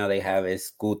example right now they have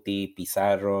is Guti,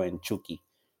 Pizarro, and Chucky.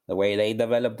 The way they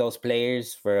developed those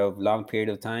players for a long period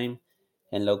of time,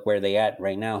 and look where they at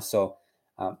right now. So,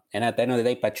 and at the end of the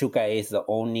day, Pachuca is the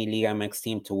only Liga MX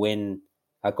team to win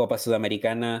a Copa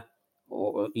Sudamericana,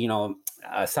 or, you know,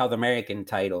 a South American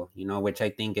title, you know, which I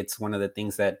think it's one of the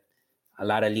things that a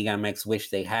lot of Liga MX wish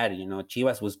they had. You know,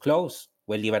 Chivas was close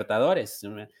with Libertadores.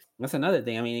 That's another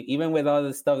thing. I mean, even with all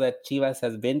the stuff that Chivas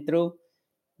has been through,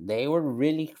 they were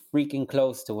really freaking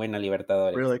close to win a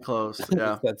Libertadores. Really close,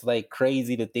 yeah. That's like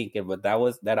crazy to think it, but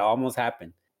that almost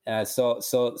happened. So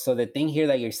the thing here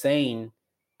that you're saying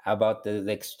about the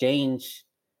exchange,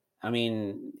 I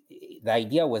mean, the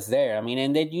idea was there. I mean,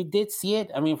 and then you did see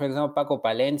it. I mean, for example, Paco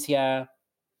Palencia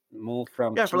moved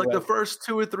from Chivas. For like the first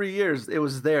 2 or 3 years, it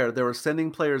was there. They were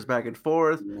sending players back and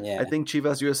forth. Yeah. I think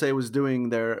Chivas USA was doing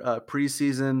their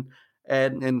preseason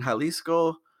in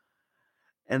Jalisco.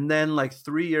 And then like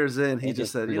 3 years in, he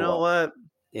just said, you know what?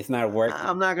 It's not working.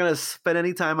 I'm not going to spend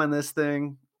any time on this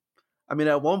thing. I mean,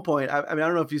 at one point, I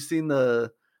don't know if you've seen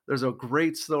there's a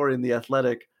great story in The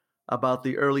Athletic about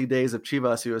the early days of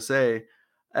Chivas USA.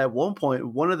 At one point,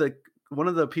 one of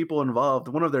the people involved,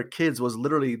 one of their kids was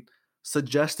literally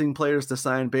suggesting players to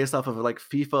sign based off of like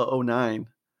FIFA 09.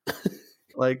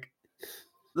 Like,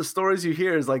 the stories you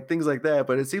hear is like things like that,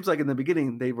 but it seems like in the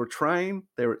beginning they were trying.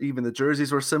 Even the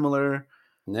jerseys were similar.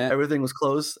 Yeah. Everything was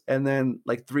close, and then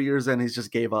like 3 years in, he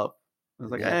just gave up. I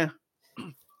was like,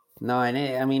 No, and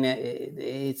I mean,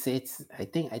 it's. I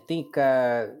think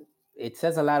it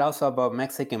says a lot also about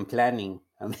Mexican planning.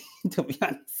 I mean, to be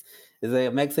honest, is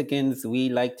like Mexicans, we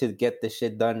like to get the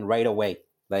shit done right away,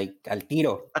 like al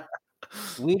tiro.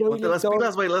 We don't. Let's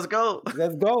go.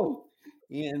 Let's go.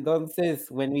 Yeah, entonces,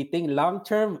 when we think long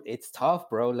term, it's tough,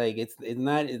 bro. Like it's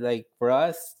not like for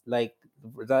us. Like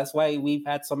that's why we've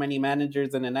had so many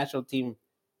managers in the national team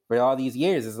for all these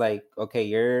years. It's like, okay,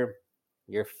 you're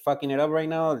fucking it up right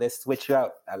now. Let's switch you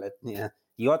out. Yeah.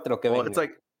 It's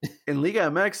like in Liga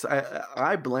MX,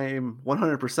 I blame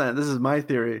 100%. This is my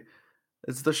theory.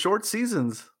 It's the short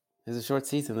seasons. It's a short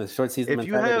season. The short season. If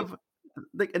mentality. You have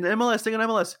like an MLS thing in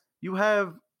MLS, you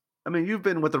have. I mean, you've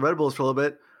been with the Red Bulls for a little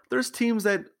bit. There's teams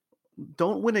that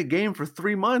don't win a game for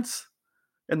 3 months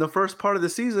in the first part of the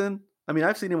season. I mean,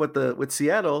 I've seen it with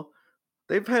Seattle.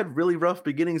 They've had really rough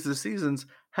beginnings of the seasons.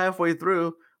 Halfway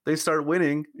through, they start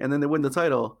winning, and then they win the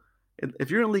title.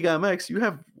 If you're in Liga MX, you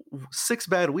have 6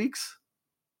 bad weeks.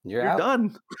 You're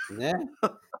done. Yeah.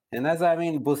 And that's, I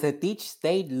mean, Bucetich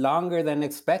stayed longer than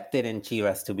expected in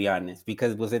Chivas, to be honest,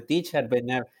 because Bucetich had been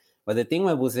there. But the thing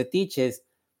with Bucetich is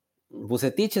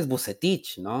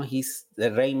Bucetich, no? He's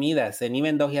the Rey Midas. And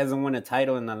even though he hasn't won a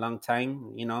title in a long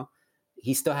time, you know,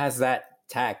 he still has that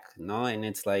tact, no? And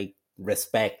it's like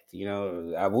respect,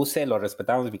 Abuse lo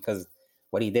respetamos because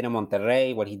what he did in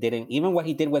Monterrey, even what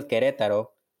he did with Querétaro,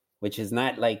 which is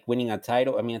not like winning a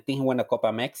title. I mean, I think he won a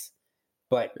Copa Mex,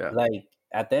 but Yeah. like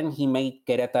at the end he made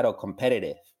Querétaro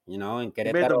competitive, and He made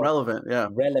them Querétaro relevant. Yeah.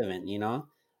 relevant,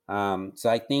 So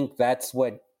I think that's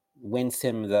what wins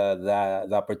him the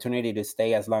opportunity to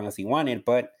stay as long as he wanted,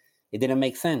 but it didn't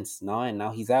make sense, no, and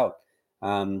now he's out.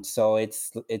 So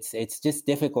it's just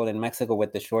difficult in Mexico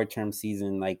with the short term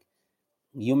season. Like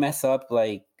you mess up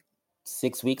like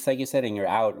 6 weeks, like you said, and you're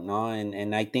out, no,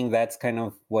 and I think that's kind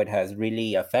of what has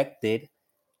really affected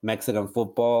Mexican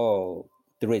football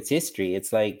through its history.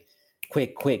 It's like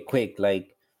quick, quick, quick,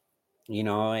 like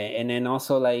and then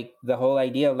also like the whole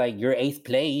idea of like you're eighth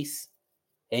place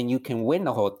and you can win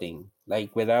the whole thing,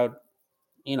 like without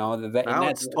that and Now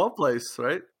that it's 12th place,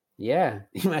 right? yeah,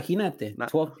 imagínate,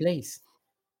 Not, 12th place.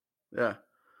 yeah.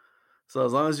 So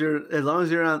as long as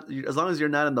you're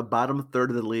not in the bottom third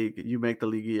of the league, you make the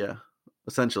Liga.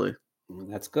 Essentially,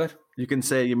 That's good. you can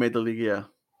say you made the Liga.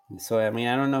 So I mean,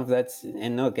 I don't know if that's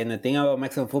and look, and the thing about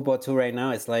Mexican football too right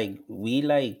now, it's like we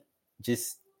like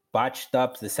just botched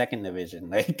up the second division.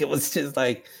 Like it was just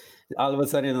like all of a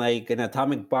sudden like an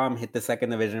atomic bomb hit the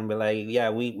second division, but like yeah,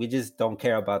 we just don't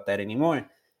care about that anymore.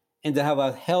 And to have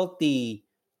a healthy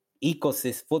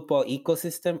football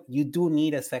ecosystem, you do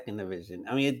need a second division.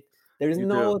 I mean, there's You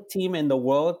no do. team in the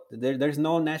world, there's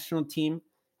no national team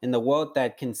in the world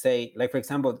that can say, like, for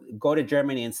example, go to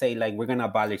Germany and say, like, we're going to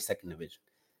abolish second division.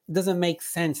 It doesn't make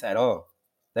sense at all.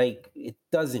 Like, it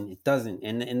doesn't.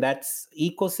 And that's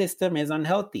ecosystem is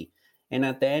unhealthy. And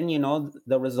at the end,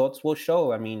 the results will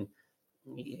show. I mean,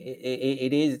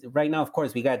 it is right now, of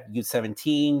course, we got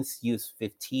U17s,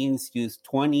 U15s,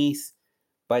 U20s,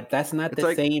 but that's not It's the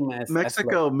like same as like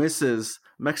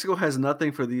Mexico has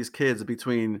nothing for these kids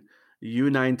between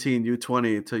U19,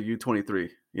 U20 to U23.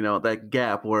 That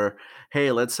gap where,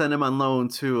 hey, let's send him on loan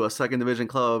to a second division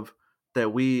club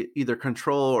that we either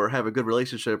control or have a good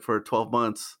relationship for 12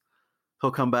 months.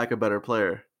 He'll come back a better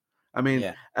player. I mean,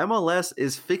 yeah. MLS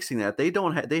is fixing that. They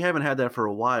haven't had that for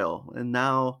a while, and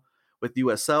now with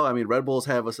USL, I mean, Red Bulls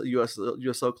have a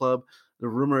USL club. The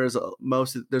rumor is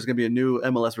there's going to be a new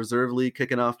MLS Reserve League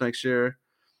kicking off next year,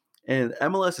 and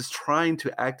MLS is trying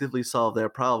to actively solve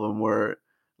that problem. Where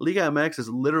LigaMX is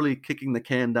literally kicking the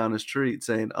can down the street,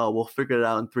 saying, "Oh, we'll figure it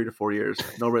out in 3 to 4 years.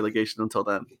 No relegation until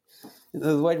then."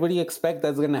 What do you expect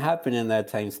that's going to happen in that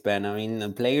time span? I mean, the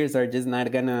players are just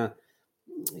not going to,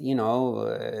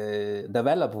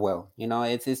 develop well.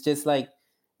 It's just like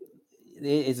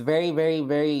it's very, very,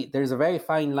 very. There's a very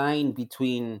fine line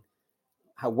between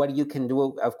what you can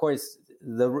do. Of course,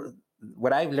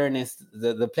 what I've learned is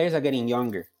the players are getting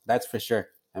younger. That's for sure.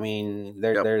 I mean,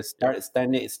 they're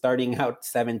starting out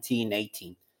 17,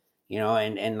 18.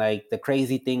 And like the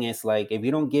crazy thing is like if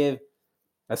you don't give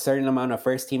a certain amount of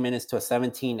first team minutes to a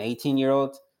 17,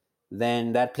 18-year-old,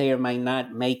 then that player might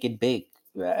not make it big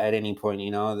at any point.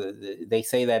 They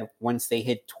say that once they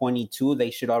hit 22, they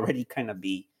should already kind of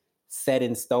be set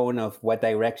in stone of what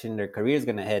direction their career is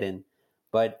going to head in.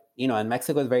 But, in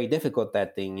Mexico, it's very difficult,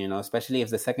 that thing, especially if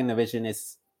the second division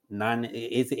is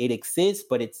it exists,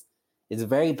 but it's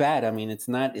very bad. I mean, it's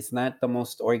not the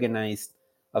most organized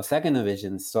of second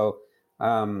divisions. So,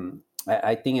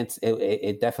 I think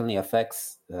it definitely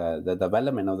affects the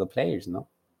development of the players. No,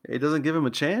 It doesn't give him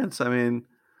a chance. I mean,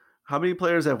 how many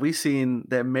players have we seen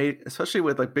that made, especially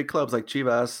with like big clubs like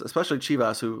Chivas, especially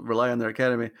Chivas who rely on their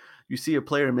academy? You see a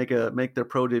player make their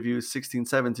pro debut 16,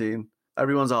 17.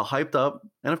 Everyone's all hyped up.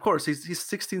 And of course, he's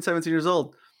 16, 17 years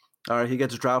old. All right, he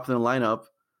gets dropped in the lineup.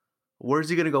 Where's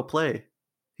he going to go play?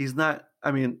 He's not.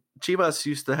 I mean, Chivas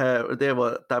they have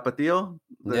a Tapatio,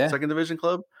 the yeah, second division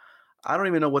club. I don't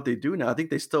even know what they do now. I think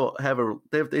they still have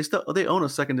they own a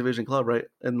second division club, right?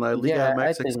 In La Liga yeah, I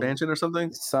MX think expansion or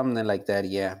something. something like that.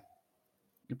 Yeah,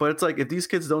 But it's like if these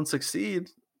kids don't succeed,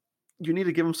 you need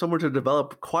to give them somewhere to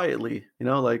develop quietly,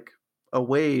 like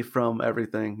away from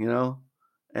everything,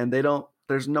 And they don't.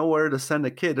 There's nowhere to send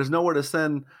a kid. There's nowhere to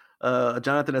send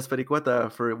Jonathan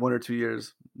Espericueta for 1 or 2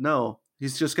 years. No,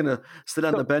 he's just gonna sit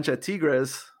on the so bench at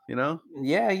Tigres.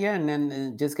 yeah, and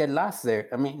then just get lost there.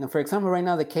 I mean, for example, right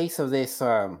now the case of this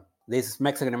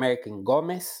Mexican American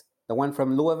Gomez, the one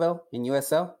from Louisville in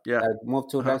USL Yeah. that moved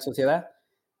to Real Uh-huh. Sociedad.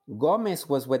 Gomez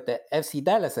was with the FC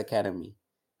Dallas Academy,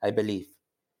 I believe.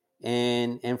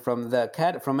 And from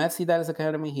FC Dallas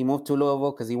Academy, he moved to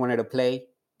Louisville because he wanted to play,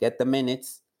 get the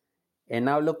minutes, and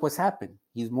now look what's happened.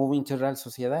 He's moving to Real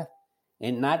Sociedad,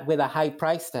 and not with a high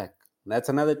price tag. That's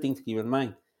another thing to keep in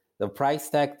mind. The price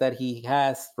tag that he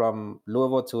has from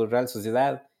Louisville to Real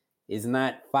Sociedad is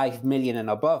not 5 million and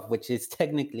above, which is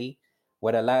technically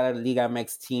what a lot of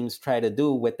LigaMX teams try to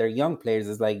do with their young players.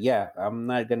 Is like, yeah, I'm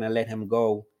not gonna let him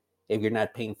go if you're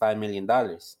not paying $5 million.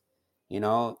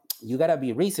 You gotta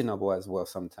be reasonable as well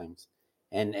sometimes,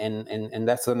 and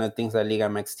that's one of the things that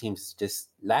LigaMX teams just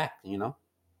lack.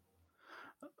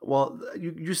 Well,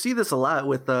 you see this a lot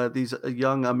with these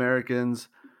young Americans,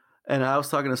 and I was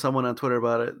talking to someone on Twitter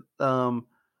about it.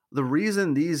 The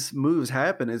reason these moves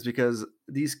happen is because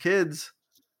these kids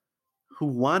who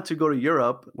want to go to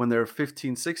Europe when they're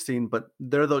 15, 16, but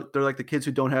they're like the kids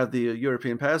who don't have the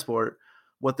European passport.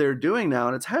 What they're doing now,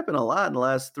 and it's happened a lot in the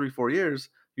last 3-4 years,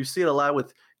 you see it a lot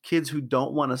with kids who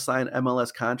don't want to sign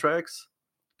MLS contracts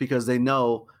because they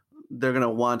know they're going to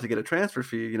want to get a transfer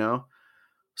fee.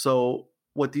 So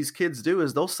what these kids do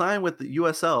is they'll sign with the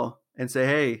USL and say,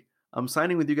 hey, I'm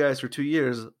signing with you guys for 2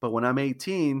 years, but when I'm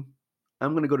 18,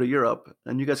 I'm going to go to Europe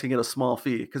and you guys can get a small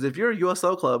fee. Because if you're a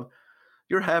USL club,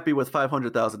 you're happy with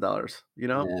 $500,000.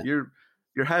 Yeah.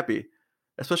 You're happy,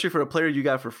 especially for a player you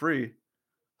got for free.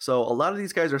 So a lot of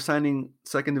these guys are signing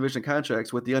second division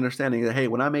contracts with the understanding that, hey,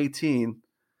 when I'm 18,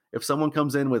 if someone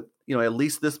comes in with at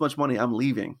least this much money, I'm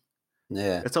leaving.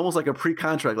 Yeah. It's almost like a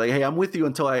pre-contract. Like, hey, I'm with you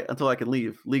until I can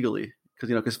leave legally,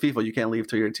 because FIFA you can't leave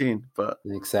till you're 18. But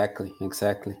exactly.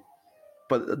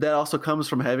 But that also comes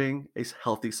from having a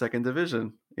healthy second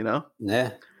division.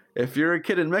 Yeah. If you're a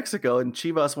kid in Mexico and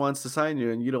Chivas wants to sign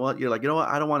you, and you're like, what?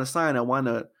 I don't want to sign. I want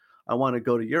to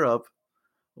go to Europe.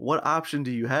 What option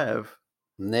do you have?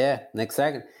 Yeah,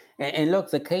 exactly. And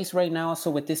look, the case right now also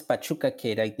with this Pachuca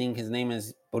kid, I think his name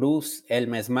is Bruce El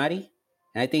Mesmari.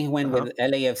 And I think he went with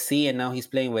LAFC and now he's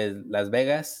playing with Las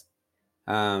Vegas,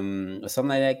 or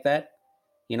something like that.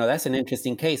 That's an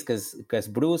interesting case because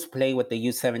Bruce played with the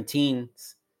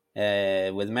U17s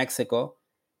with Mexico,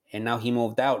 and now he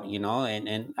moved out,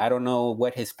 and I don't know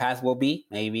what his path will be.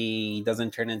 Maybe he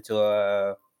doesn't turn into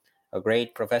a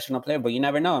great professional player, but you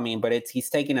never know. I mean, but he's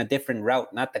taking a different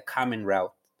route, not the common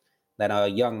route that a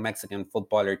young Mexican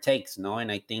footballer takes, no? And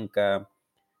I think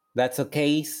that's a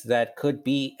case that could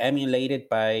be emulated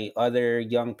by other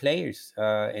young players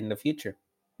in the future,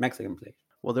 Mexican players.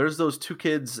 Well, there's those two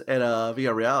kids at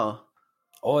Villarreal.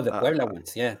 Oh, the Puebla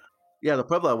ones, yeah. Yeah, the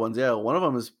Puebla ones. Yeah, one of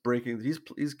them is breaking.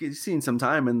 He's seen some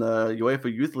time in the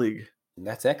UEFA Youth League.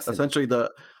 That's excellent.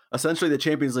 Essentially the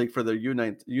Champions League for the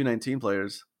U19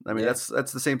 players. I mean, that's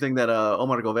the same thing that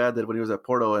Omar Govea did when he was at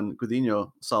Porto, and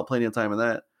Coutinho saw plenty of time in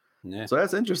that. Yeah. So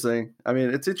that's interesting. I mean,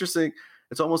 it's interesting.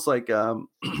 It's almost like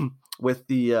with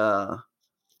the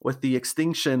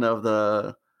extinction of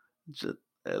the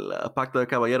Pacto de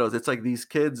Caballeros, it's like these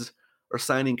kids are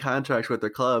signing contracts with their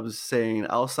clubs saying,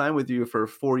 I'll sign with you for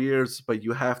 4 years, but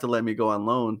you have to let me go on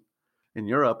loan in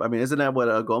Europe. I mean, isn't that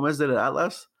what Gomez did at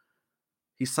Atlas?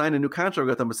 He signed a new contract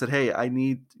with them and said, hey,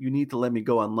 you need to let me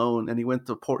go on loan. And he went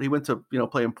to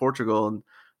play in Portugal and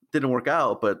didn't work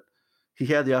out, but he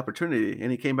had the opportunity and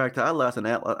he came back to Atlas and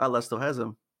Atlas still has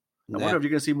him. I wonder if you're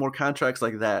going to see more contracts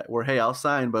like that where, hey, I'll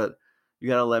sign, but you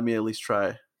got to let me at least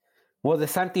try. Well, the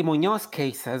Santi Munoz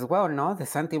case as well, no? The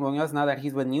Santi Munoz, now that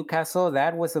he's with Newcastle,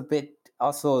 that was a bit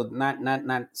also not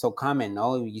so common,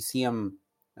 no? You see him,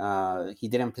 he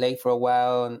didn't play for a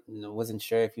while, wasn't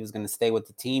sure if he was going to stay with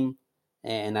the team,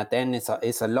 and at the end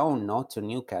it's a loan, no, to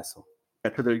Newcastle.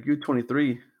 Yeah, to their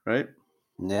U23, right?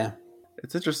 Yeah.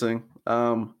 It's interesting.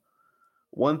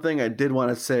 One thing I did want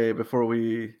to say before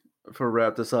we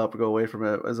wrap this up, go away from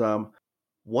it, is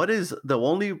what is the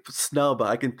only snub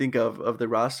I can think of the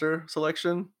roster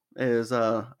selection is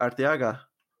Arteaga.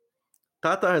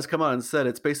 Tata has come out and said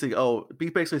it's basically, he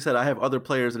basically said I have other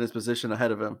players in his position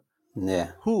ahead of him.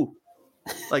 Yeah. Who?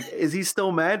 Like, is he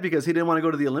still mad because he didn't want to go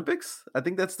to the Olympics? I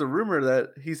think that's the rumor,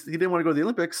 that he didn't want to go to the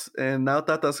Olympics, and now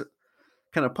Tata's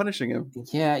kind of punishing him.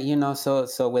 Yeah,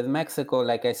 so with Mexico,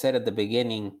 like I said at the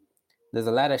beginning, there's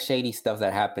a lot of shady stuff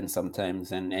that happens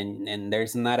sometimes, and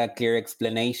there's not a clear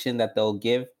explanation that they'll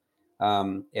give.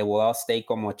 It will all stay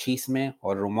como chisme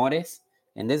or rumores,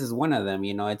 and this is one of them.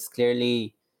 It's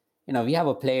clearly, if you have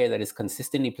a player that is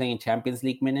consistently playing Champions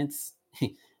League minutes,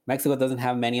 Mexico doesn't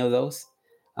have many of those.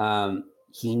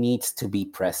 He needs to be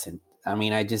present. I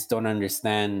mean, I just don't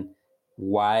understand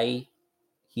why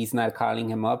he's not calling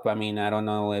him up. I mean, I don't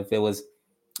know if it was,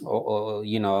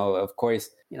 of course,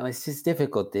 it's just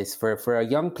difficult. This for a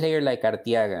young player like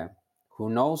Arteaga, who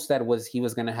knows that he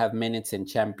was going to have minutes in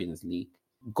Champions League.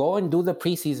 Go and do the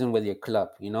preseason with your club.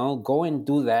 Go and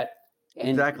do that.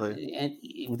 Exactly.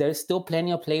 And there's still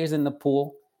plenty of players in the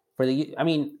pool for the. I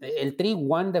mean, El Tri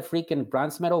won the freaking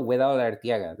bronze medal without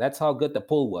Arteaga. That's how good the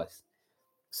pool was.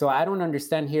 So I don't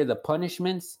understand here the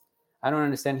punishments. I don't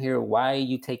understand here why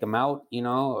you take him out,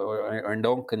 or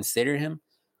don't consider him.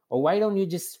 Or why don't you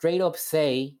just straight up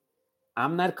say,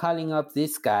 I'm not calling up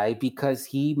this guy because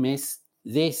he missed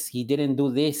this, he didn't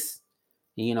do this,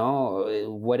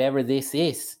 whatever this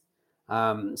is.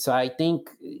 So I think,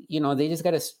 they just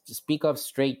got to speak up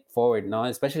straightforward, no?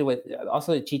 Especially with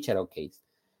also the Chicharo case.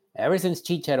 Ever since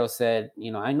Chicharo said,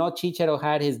 I know Chicharo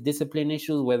had his discipline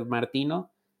issues with Martino,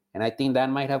 and I think that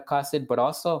might have cost it, but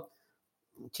also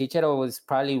Chicharo was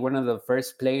probably one of the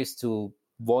first players to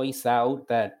voice out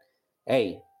that,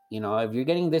 hey, if you're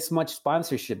getting this much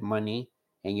sponsorship money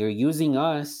and you're using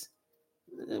us,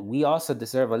 we also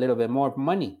deserve a little bit more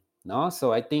money, no?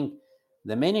 So I think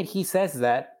the minute he says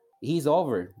that, he's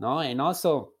over, no? And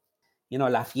also,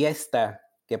 la fiesta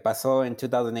que pasó in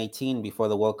 2018 before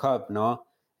the World Cup, no?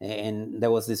 And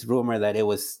there was this rumor that it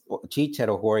was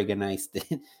Chicharo who organized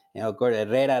it. Of course,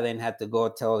 Herrera then had to go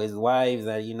tell his wives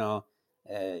that,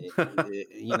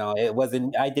 it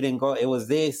wasn't, I didn't go, it was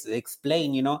this,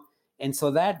 explain, and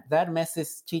so that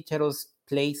messes Chicharo's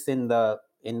place in that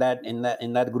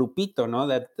grupito, no,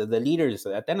 that the leaders.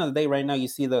 At the end of the day, right now, you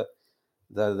see the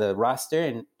roster,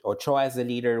 and Ochoa is a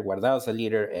leader, Guardado is a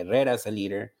leader, Herrera is a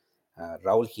leader,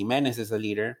 Raúl Jiménez is a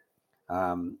leader.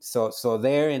 So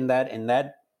there in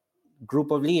that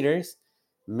group of leaders,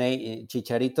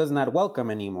 Chicharito's not welcome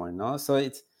anymore, no? So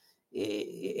it's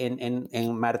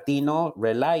and Martino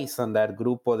relies on that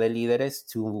grupo de líderes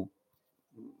to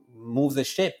move the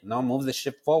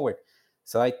ship forward.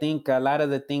 So I think a lot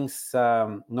of the things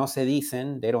no se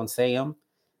dicen, they don't say them,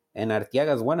 and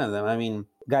Arteaga is one of them. I mean,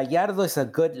 Gallardo is a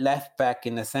good left back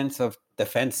in the sense of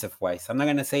defensive wise. I'm not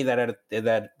going to say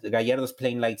that Gallardo's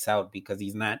playing lights out, because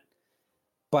he's not,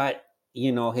 but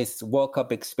his World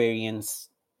Cup experience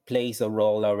plays a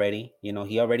role already.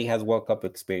 He already has World Cup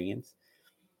experience.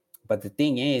 But the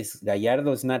thing is,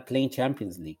 Gallardo is not playing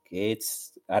Champions League.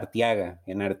 It's Arteaga.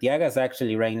 And Arteaga is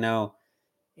actually right now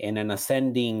in an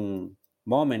ascending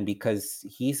moment, because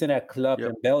he's in a club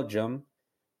in Belgium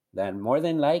that more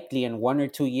than likely in 1 or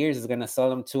 2 years is going to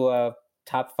sell him to a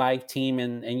top 5 team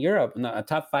in Europe, no, a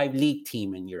top 5 league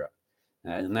team in Europe.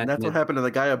 And that's what happened to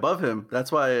the guy above him.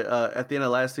 That's why at the end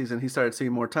of last season he started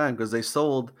seeing more time, because they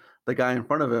sold the guy in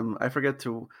front of him. I forget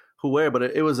to who where, but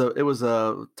it was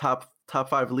a top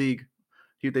 5 league.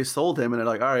 They sold him, and they're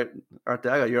like, all right,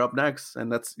 Arteaga, you're up next.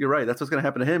 And you're right. That's what's going to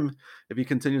happen to him if he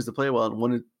continues to play well. And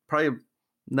when probably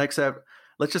next after,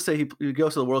 let's just say he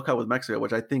goes to the World Cup with Mexico,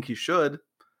 which I think he should.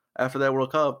 After that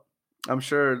World Cup, I'm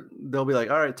sure they'll be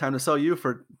like, all right, time to sell you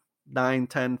for $9,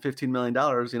 $10, $15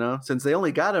 million, since they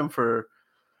only got him for,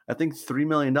 I think, $3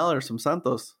 million from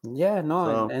Santos. Yeah,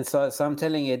 no. And so I'm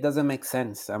telling you, it doesn't make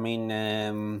sense. I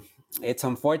mean, it's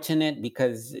unfortunate,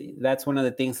 because that's one of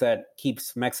the things that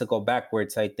keeps Mexico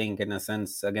backwards, I think, in a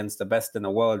sense, against the best in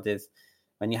the world, is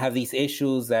when you have these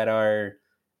issues that are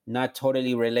not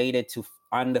totally related to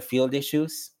on the field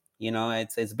issues.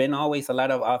 It's been always a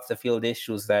lot of off the field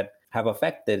issues that have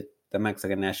affected the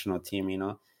Mexican national team.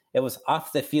 It was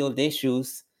off the field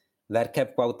issues that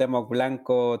kept Cuauhtémoc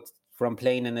Blanco from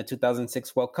playing in the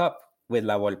 2006 World Cup with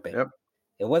La Volpe. Yep.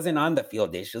 It wasn't on the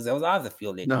field issues. It was off the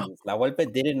field issues. No. La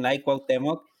Volpe didn't like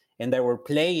Cuauhtémoc, and there were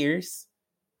players,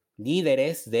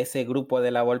 líderes de ese grupo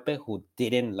de La Volpe, who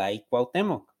didn't like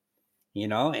Cuauhtémoc.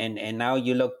 And now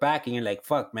you look back and you're like,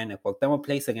 fuck, man, if Cuauhtémoc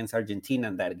plays against Argentina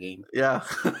in that game, yeah,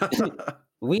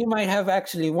 we might have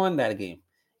actually won that game.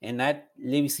 And that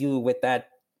leaves you with that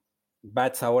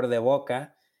bad sabor de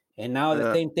boca. And now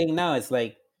the same thing now, it's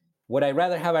like, would I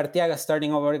rather have Arteaga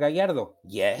starting over Gallardo?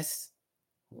 Yes,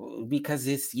 because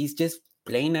he's just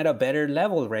playing at a better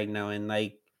level right now. And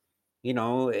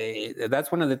that's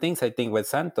one of the things I think with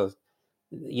Santos.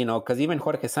 Because even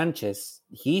Jorge Sanchez,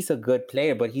 he's a good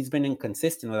player, but he's been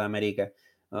inconsistent with America.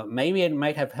 Maybe it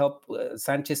might have helped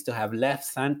Sanchez to have left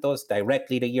Santos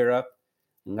directly to Europe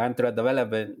and gone through a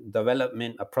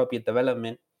appropriate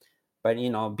development. But,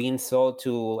 being sold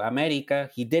to America,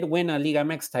 he did win a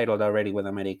LigaMX title already with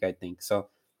America, I think. So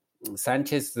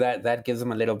Sanchez, that gives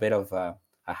him a little bit of a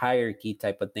hierarchy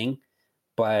type of thing.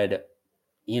 But,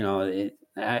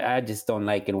 I just don't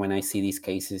like it when I see these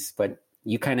cases. But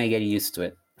you kind of get used to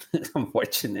it,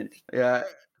 unfortunately. Yeah.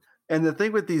 And the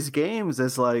thing with these games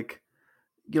is like,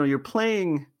 you're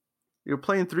playing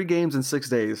 3 games in 6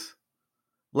 days.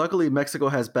 Luckily, Mexico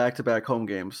has back-to-back home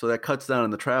games, so that cuts down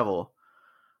on the travel.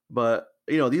 But,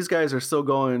 these guys are still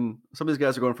going, some of these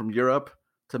guys are going from Europe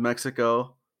to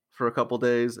Mexico for a couple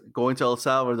days, going to El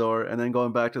Salvador, and then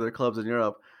going back to their clubs in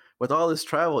Europe. With all this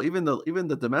travel, even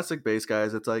the domestic-based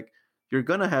guys, it's like, you're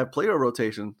going to have player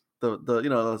rotation.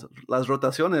 Las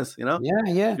rotaciones,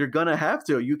 Yeah. You're gonna have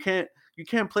to. You can't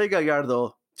play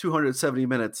Gallardo 270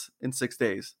 minutes in 6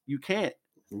 days. You can't.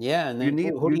 Yeah, and You then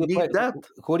need who you do you need put? depth.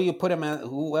 Who do you put him at?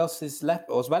 Who else is left?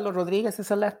 Osvaldo Rodriguez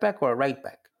is a left back or a right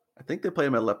back, I think they play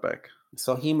him at left back.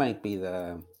 so he might be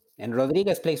the. And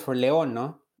Rodriguez plays for León,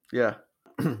 no? Yeah.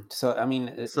 So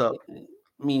So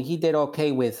I mean, he did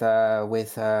okay with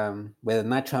Nacho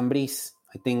Ambriz.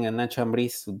 I think Nacho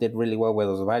Ambriz did really well with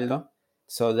Osvaldo.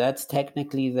 So that's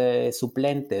technically the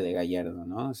suplente de Gallardo,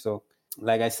 no? So,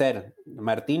 like I said,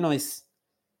 Martino is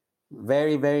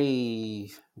very,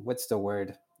 very, what's the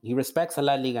word? He respects a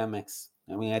lot LigaMX.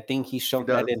 I mean, I think he he showed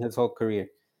that does. in his whole career.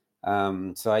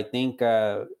 So I think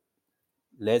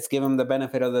let's give him the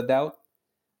benefit of the doubt.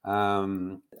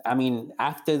 I mean,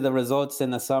 after the results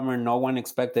in the summer, no one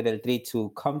expected El Tri to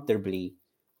comfortably,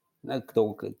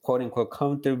 quote unquote,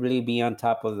 comfortably be on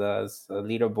top of the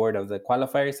leaderboard of the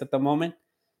qualifiers at the moment.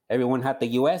 Everyone had the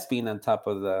U.S. being on top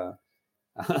of the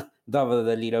double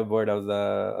the leaderboard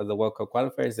of the World Cup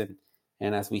qualifiers,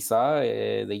 and as we saw,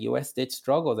 the U.S. did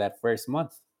struggle that first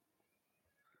month.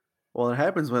 Well, it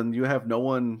happens when you have no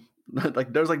one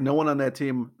like there's like no one on that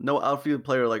team, no outfield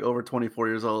player like over 24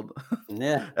 years old.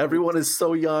 Yeah, Everyone is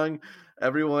so young.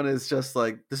 Everyone is just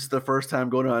like this is the first time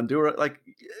going to Honduras. Like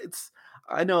it's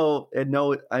I know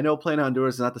playing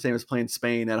Honduras is not the same as playing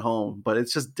Spain at home, but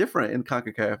it's just different in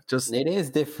CONCACAF. it is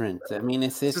different. I mean,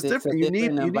 It's just it's a different. different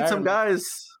You need some environment.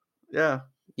 guys. Yeah.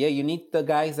 Yeah, you need the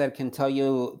guys that can tell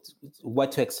you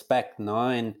what to expect, no?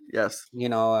 And Yes.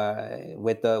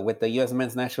 with the U.S.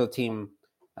 men's national team,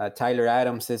 Tyler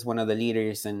Adams is one of the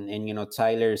leaders, and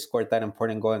Tyler scored that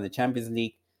important goal in the Champions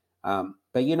League. But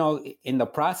in the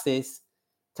process,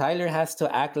 Tyler has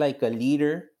to act like a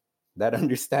leader that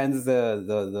understands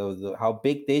the how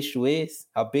big the issue is,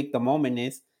 how big the moment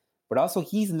is, but also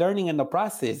he's learning in the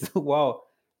process while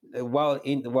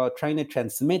trying to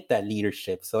transmit that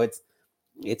leadership. So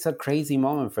it's a crazy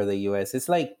moment for the U.S. It's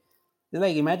like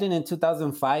imagine in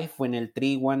 2005 when El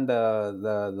Tri won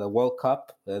the World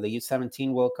Cup, the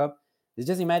U17 World Cup. It's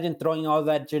just imagine throwing all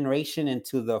that generation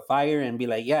into the fire and be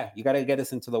like, yeah, you got to get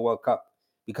us into the World Cup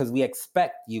because we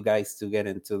expect you guys to get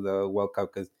into the World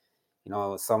Cup because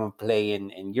some play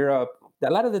in Europe.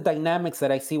 A lot of the dynamics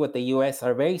that I see with the U.S.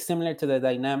 are very similar to the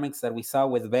dynamics that we saw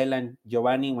with Vela and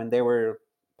Giovanni when they were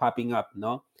popping up,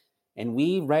 no? And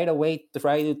we right away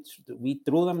we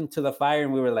threw them into the fire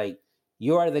and we were like,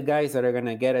 you are the guys that are going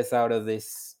to get us out of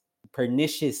this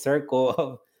pernicious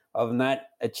circle of not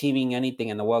achieving anything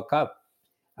in the World Cup.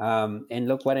 And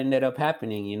look what ended up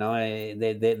happening.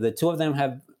 The two of them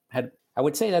have had. I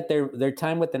would say that their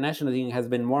time with the national team has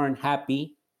been more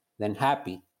unhappy than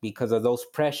happy because of those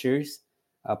pressures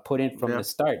put in from Yeah. the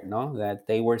start. No, that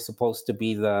they were supposed to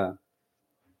be the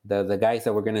guys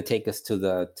that were going to take us to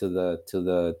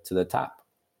the top.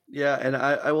 Yeah, and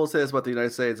I will say this about the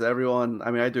United States. Everyone,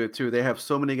 I mean, I do it too. They have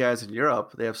so many guys in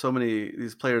Europe. They have so many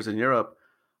these players in Europe.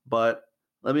 But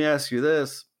let me ask you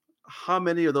this: how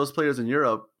many of those players in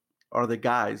Europe are the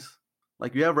guys?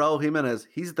 Like you have Raul Jimenez.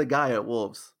 He's the guy at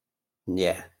Wolves.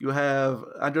 Yeah, You have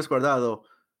Andres Guardado.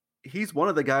 He's one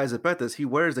of the guys at Betis. He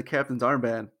wears the captain's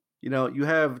armband. You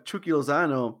have Chucky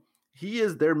Lozano. He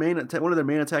is their one of their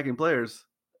main attacking players.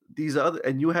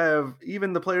 And you have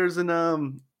even the players in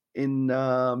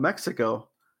Mexico.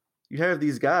 You have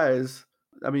these guys.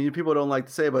 I mean, people don't like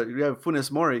to say, but you have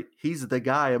Funes Mori. He's the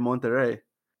guy in Monterrey.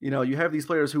 You have these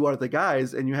players who are the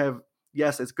guys, and you have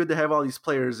yes, it's good to have all these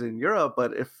players in Europe,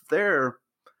 but if they're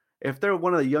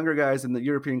one of the younger guys in the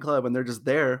European club and they're just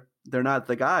there, they're not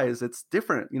the guys. It's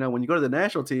different. When you go to the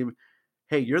national team,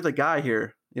 hey, you're the guy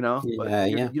here. But yeah,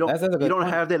 yeah. you don't That's a you good don't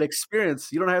point. have that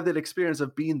experience. You don't have that experience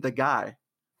of being the guy.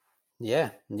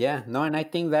 Yeah, yeah. No, and I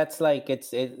think that's like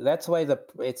that's why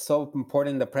it's so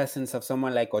important the presence of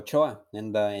someone like Ochoa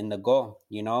in the goal.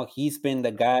 He's been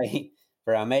the guy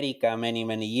for America many,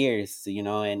 many years,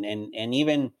 and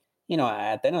even,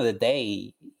 at the end of the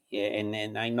day,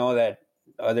 and I know that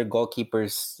other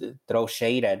goalkeepers throw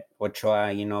shade at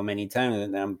Ochoa, many times,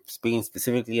 and I'm speaking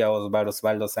specifically about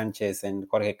Osvaldo Sanchez and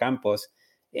Jorge Campos.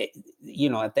 At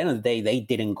the end of the day, they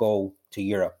didn't go to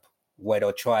Europe what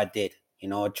Ochoa did.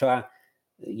 Ochoa,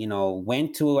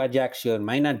 went to Ajaccio. It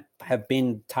might not have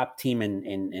been top team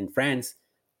in France,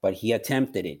 but he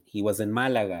attempted it. He was in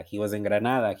Malaga. He was in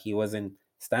Granada. He was in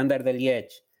Standard de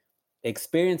Liège.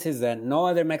 Experiences that no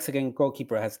other Mexican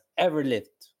goalkeeper has ever lived.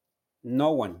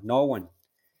 No one, no one.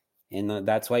 And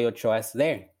that's why Ochoa is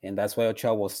there. And that's why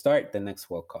Ochoa will start the next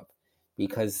World Cup.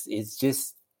 Because it's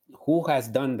just, who has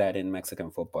done that in Mexican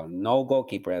football? No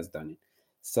goalkeeper has done it.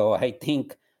 So I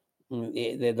think,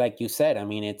 like you said, I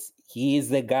mean, he is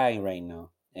the guy right now.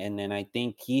 And I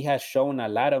think he has shown a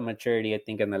lot of maturity, I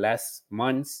think, in the last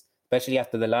months, especially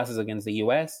after the losses against the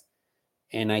US.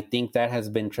 And I think that has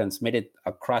been transmitted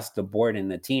across the board in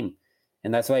the team.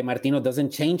 And that's why Martino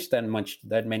doesn't change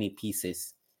that many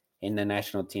pieces in the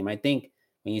national team. I think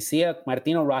when you see a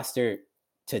Martino roster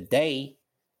today,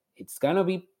 it's going to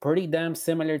be pretty damn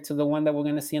similar to the one that we're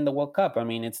going to see in the World Cup. I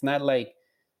mean, it's not like,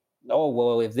 oh,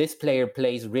 well, if this player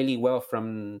plays really well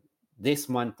from this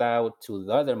month out to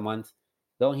the other month,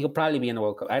 then he'll probably be in the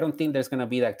World Cup. I don't think there's going to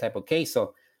be that type of case.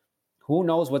 So who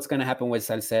knows what's going to happen with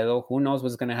Salcedo? Who knows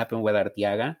what's going to happen with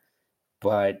Arteaga?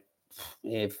 But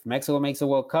if Mexico makes a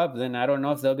World Cup, then I don't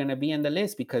know if they're going to be in the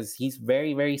list because he's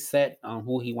very, very set on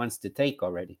who he wants to take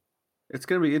already. It's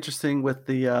going to be interesting with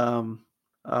the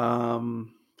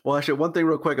well, actually, one thing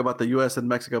real quick about the U.S. and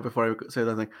Mexico before I say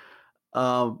that thing.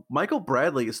 Michael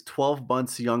Bradley is 12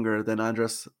 months younger than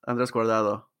Andres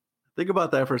Guardado. Think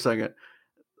about that for a second.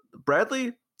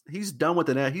 Bradley, he's done with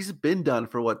the net. He's been done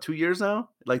for what, 2 years now?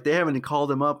 Like they haven't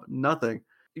called him up, nothing.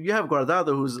 You have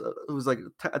Guardado, who's like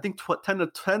I think 10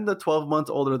 to 12 months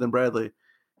older than Bradley.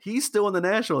 He's still in the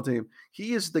national team.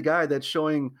 He is the guy that's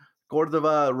showing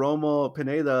Cordova, Romo,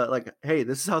 Pineda, like, hey,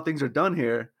 this is how things are done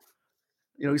here.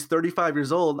 You know, he's 35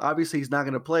 years old. Obviously, he's not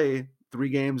going to play 3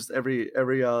 games every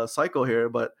cycle here.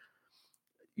 But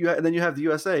and then you have the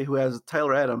USA, who has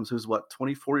Tyler Adams, who's what,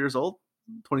 24 years old,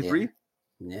 23.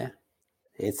 Yeah.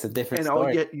 It's a different and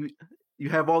story. Yet you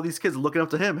have all these kids looking up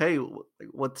to him. Hey,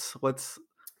 what's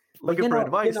looking for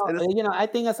advice? I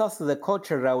think it's also the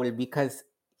culture, Raul, because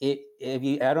I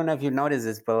don't know if you notice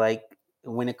this, but like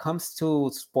when it comes to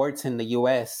sports in the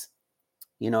US,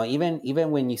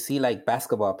 even when you see like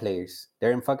basketball players,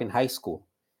 they're in fucking high school.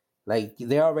 Like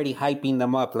they're already hyping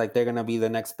them up like they're gonna be the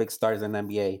next big stars in the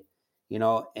NBA.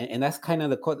 And that's kind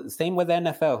of the same with the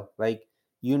NFL. Like,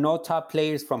 top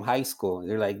players from high school.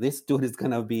 They're like, this dude is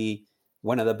gonna be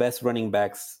one of the best running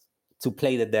backs to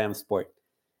play the damn sport.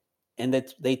 And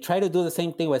that they try to do the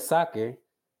same thing with soccer,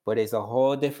 but it's a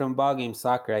whole different ballgame,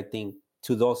 soccer, I think,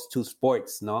 to those two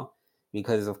sports, no?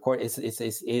 Because of course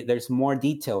there's more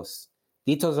details.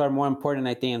 Details are more important,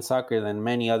 I think, in soccer than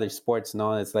many other sports,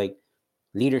 no? It's like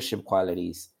leadership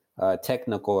qualities,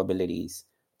 technical abilities,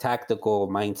 tactical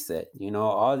mindset,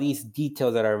 all these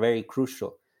details that are very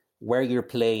crucial. Where you're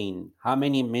playing, how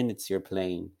many minutes you're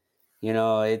playing. And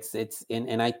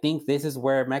I think this is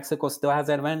where Mexico still has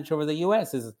advantage over the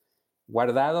US. Is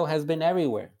Guardado has been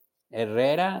everywhere.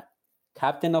 Herrera,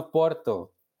 captain of Porto,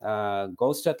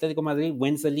 goes to Atletico Madrid,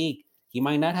 wins the league. He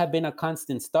might not have been a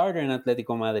constant starter in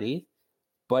Atletico Madrid,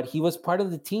 but he was part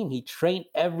of the team. He trained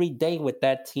every day with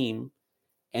that team,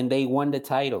 and they won the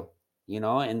title,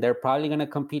 and they're probably going to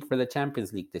compete for the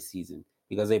Champions League this season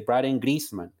because they brought in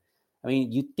Griezmann. I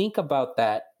mean, you think about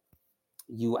that,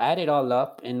 you add it all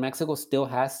up, and Mexico still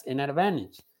has an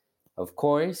advantage. Of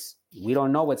course, we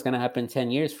don't know what's going to happen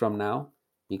 10 years from now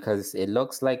because it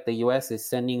looks like the U.S. is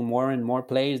sending more and more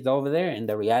players over there, and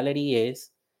the reality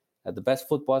is that the best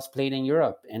football is played in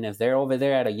Europe. And if they're over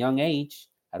there at a young age,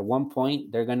 at one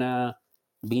point, they're going to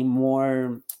be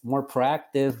more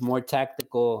proactive, more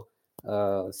tactical,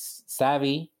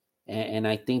 savvy, and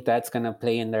I think that's going to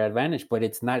play in their advantage. But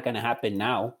it's not going to happen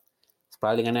now. It's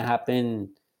probably going to happen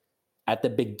at the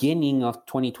beginning of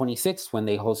 2026 when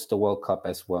they host the World Cup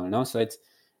as well. So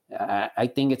I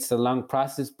think it's a long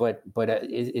process, but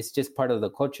it's just part of the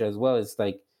culture as well. It's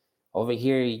like over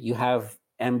here you have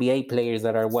NBA players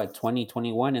that are 20,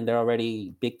 21, and they're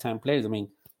already big time players. I mean,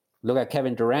 look at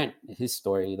Kevin Durant, his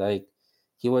story. Like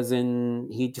he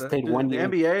just played 1 year.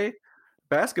 The NBA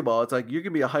basketball, it's like you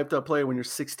can be a hyped up player when you're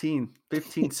 16,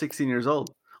 15, 16 years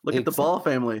old. Look at the Ball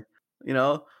family.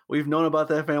 We've known about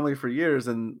that family for years,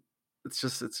 and it's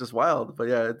just wild. But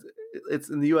yeah, it's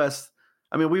in the U.S.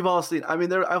 I mean, we've all seen. I mean,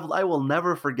 I will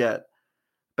never forget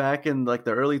back in like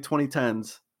the early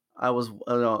 2010s. I was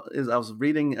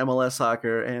reading MLS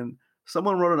soccer, and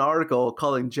someone wrote an article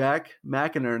calling Jack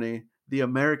McInerney the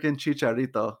American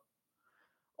Chicharito,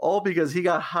 all because he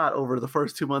got hot over the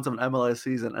first 2 months of an MLS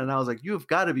season. And I was like, you've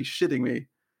got to be shitting me.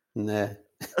 Nah.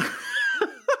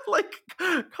 Like,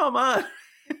 come on.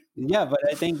 Yeah, but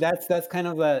I think that's kind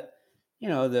of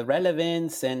the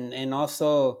relevance and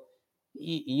also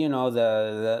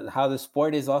the how the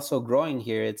sport is also growing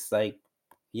here. It's like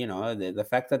the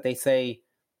fact that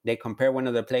they compare one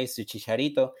of the players to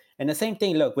Chicharito, and the same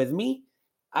thing. Look, with me,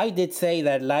 I did say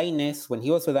that Lainez, when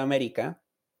he was with America,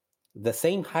 the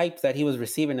same hype that he was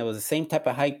receiving, it was the same type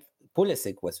of hype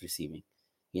Pulisic was receiving.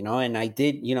 And I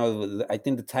did, I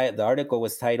think the article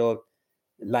was titled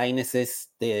Lainez is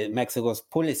the Mexico's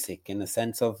Pulisic, in the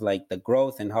sense of like the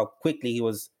growth and how quickly he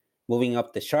was moving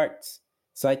up the charts.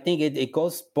 So I think it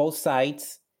goes both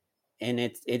sides. and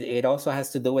it also has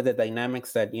to do with the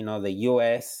dynamics that the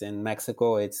U.S. and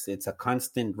Mexico. It's a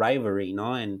constant rivalry,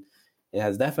 and it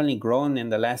has definitely grown in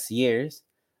the last years.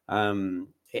 And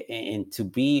to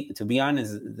be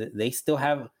honest, they still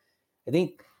have. I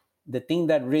think the thing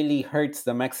that really hurts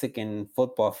the Mexican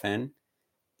football fan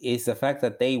is the fact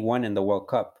that they won in the World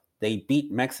Cup. They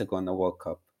beat Mexico in the World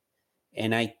Cup,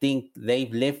 and I think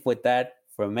they've lived with that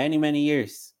for many, many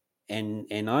years. And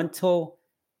until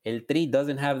El Tri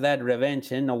doesn't have that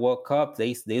revenge in the World Cup,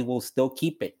 they will still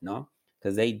keep it, no?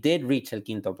 Because they did reach El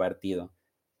Quinto Partido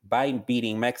by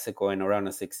beating Mexico in a round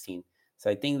of 16. So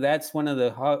I think that's one of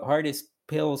the hardest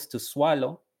pills to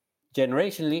swallow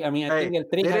generationally. I mean, I Hey, think El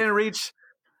Tri has.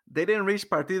 they didn't reach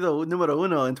Partido Numero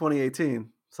Uno in 2018.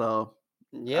 So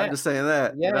Yeah, I'm just saying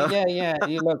that, yeah.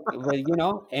 You look,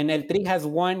 well, and El Tri has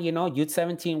won,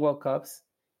 U17 World Cups.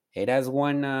 It has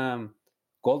won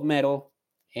gold medal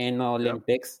in Yep.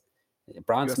 Olympics,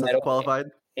 bronze US hasn't medal, qualified.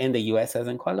 and the U.S.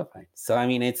 hasn't qualified. So I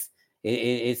mean, it's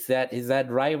that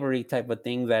rivalry type of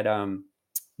thing that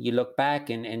you look back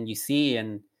and you see,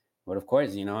 but of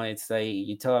course, it's like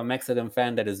you tell a Mexican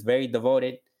fan that is very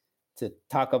devoted to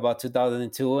talk about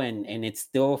 2002, and it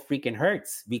still freaking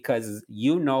hurts because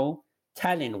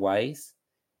talent wise,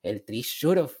 El Tri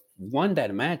should have won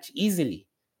that match easily,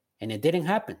 and it didn't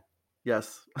happen.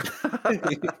 Yes.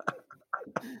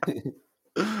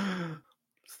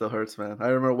 Still hurts, man. I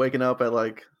remember waking up at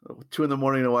like 2 a.m.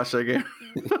 to watch that game.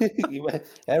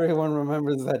 Everyone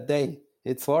remembers that day.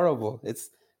 It's horrible. It's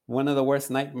one of the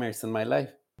worst nightmares in my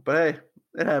life. But hey,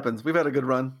 it happens. We've had a good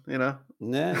run, Yeah.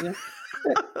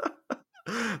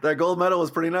 That gold medal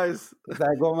was pretty nice.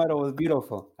 That gold medal was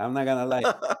beautiful. I'm not gonna lie.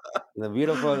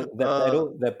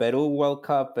 The Peru World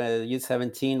Cup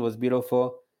U17 was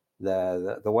beautiful.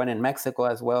 The one in Mexico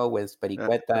as well with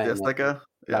Pericueta at the and Azteca.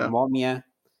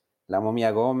 La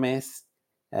Momia, Gomez.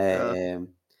 Yeah.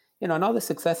 And all the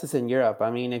successes in Europe.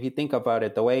 I mean, if you think about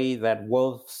it, the way that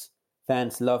Wolves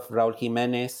fans love Raúl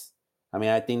Jiménez, I mean,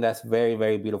 I think that's very,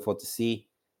 very beautiful to see.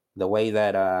 The way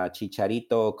that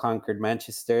Chicharito conquered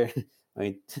Manchester, I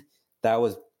mean, that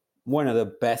was one of the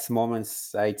best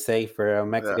moments, I'd say, for a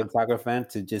Mexican soccer fan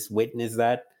to just witness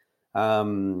that.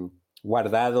 Guardado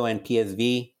and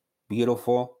PSV,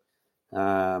 beautiful.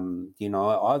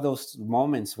 All those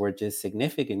moments were just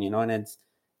significant, and it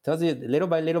tells you little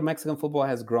by little Mexican football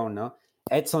has grown, no?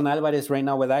 Edson Alvarez right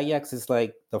now with Ajax is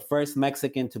like the first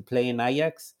Mexican to play in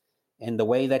Ajax, and the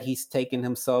way that he's taken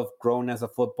himself, grown as a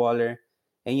footballer,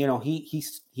 and he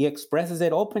expresses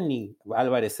it openly.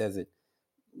 Alvarez says it.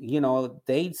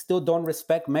 They still don't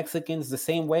respect Mexicans the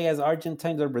same way as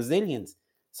Argentines or Brazilians.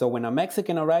 So when a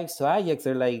Mexican arrives to Ajax,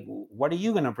 they're like, what are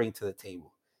you going to bring to the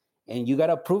table? And you got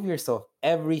to prove yourself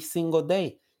every single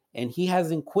day. And he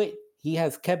hasn't quit. He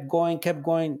has kept going,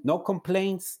 no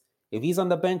complaints. If he's on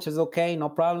the bench, it's okay, no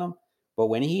problem. But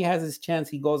when he has his chance,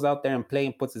 he goes out there and plays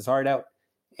and puts his heart out.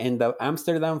 And the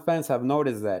Amsterdam fans have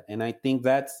noticed that. And I think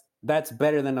that's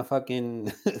better than a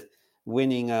fucking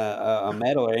winning a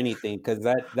medal or anything, because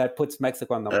that puts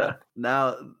Mexico on the map.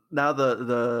 Now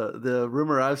the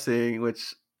rumor I'm seeing,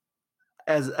 which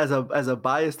as a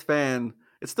biased fan,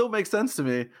 it still makes sense to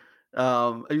me.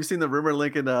 Have you seen the rumor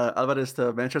linking Alvarez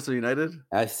to Manchester United?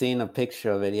 I've seen a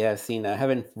picture of it. Yeah, I've seen. I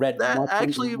haven't read. That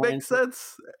actually makes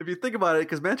sense if you think about it,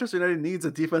 because Manchester United needs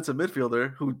a defensive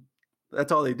midfielder who,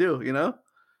 that's all they do,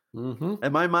 Mm-hmm.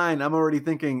 In my mind, I'm already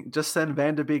thinking just send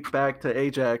Van de Beek back to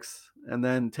Ajax and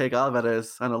then take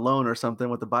Alvarez on a loan or something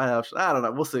with the buyout. I don't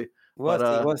know. We'll see.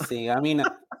 We'll see. I mean,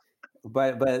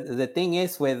 but the thing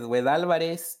is with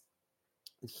Alvarez,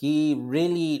 he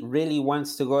really, really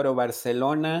wants to go to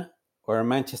Barcelona or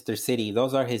Manchester City.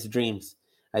 Those are his dreams.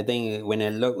 I think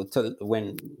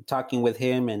when talking with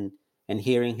him and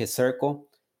hearing his circle,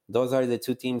 those are the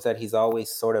two teams that he's always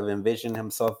sort of envisioned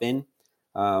himself in.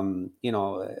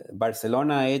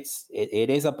 Barcelona, it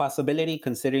is a possibility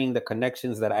considering the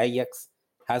connections that Ajax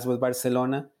has with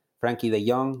Barcelona. Frankie de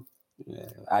Jong,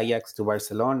 Ajax to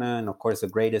Barcelona, and of course the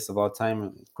greatest of all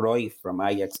time, Cruyff from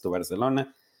Ajax to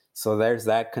Barcelona. So there's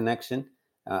that connection.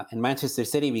 And Manchester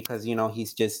City, because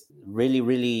he's just really,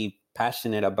 really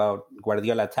passionate about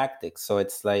Guardiola tactics. So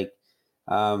it's like,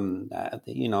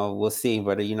 we'll see.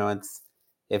 But it's,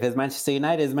 if it's Manchester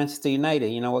United, it's Manchester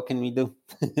United. What can we do?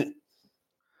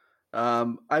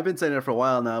 I've been saying it for a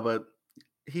while now, but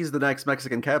he's the next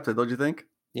Mexican captain, don't you think?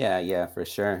 Yeah, for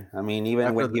sure. I mean, even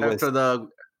after the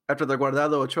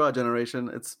Guardado Ochoa generation,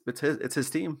 it's his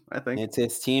team. I think it's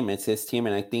his team,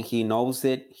 and I think he knows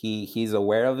it. He's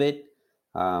aware of it,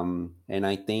 and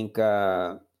I think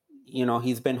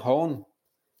he's been honed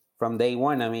from day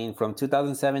one. I mean, from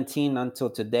 2017 until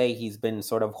today, he's been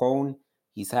sort of honed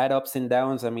he's had ups and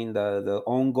downs. I mean, the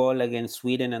own goal against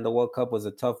Sweden in the World Cup was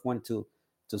a tough one to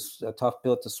a tough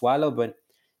pill to swallow, but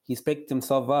he's picked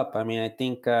himself up. I mean, I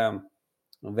think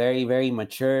very, very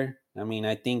mature. I mean,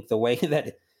 I think the way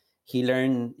that he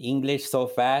learned English so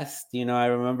fast, I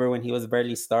remember when he was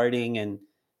barely starting and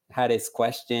had his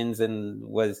questions and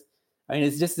was, I mean,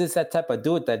 it's just this that type of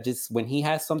dude that just when he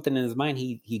has something in his mind,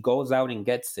 he goes out and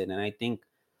gets it. And I think,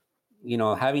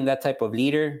 having that type of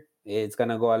leader, it's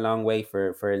gonna go a long way for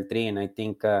El Tri. And I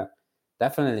think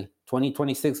definitely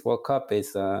 2026 World Cup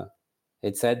is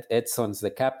it's Edson's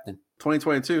the captain.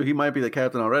 2022, he might be the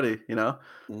captain already. Yeah,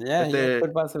 If they,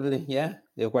 could possibly. Yeah,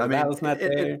 if I mean, Guardado's not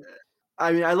there.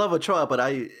 I love Ochoa, but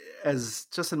as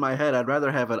just in my head, I'd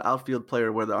rather have an outfield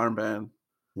player wear the armband.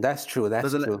 That's true. That's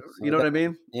Doesn't it? true. You So know what I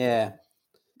mean? yeah,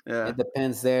 Yeah. it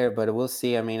depends there, but we'll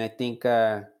see. I mean, I think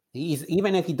he's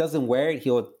even if he doesn't wear it,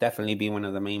 he'll definitely be one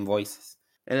of the main voices.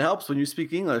 And it helps when you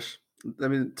speak English. I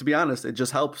mean, to be honest, it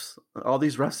just helps. All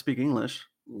these refs speak English.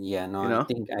 Yeah, no, You I know.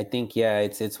 think yeah,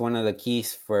 it's one of the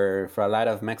keys for a lot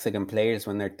of Mexican players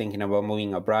when they're thinking about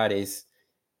moving abroad is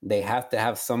they have to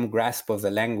have some grasp of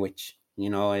the language.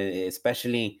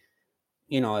 Especially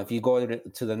if you go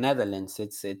to the Netherlands,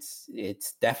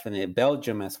 it's definite.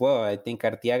 Belgium as well. I think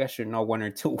Artiaga should know one or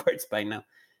two words by now.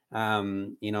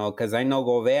 Because I know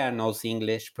Govea knows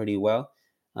English pretty well.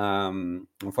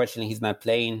 Unfortunately, he's not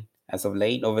playing as of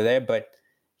late over there, but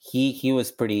he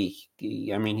was pretty.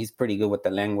 I mean, he's pretty good with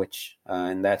the language,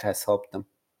 and that has helped them.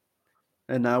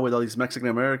 And now with all these Mexican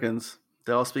Americans,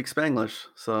 they all speak Spanglish,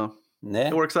 so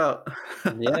it Yeah, works out.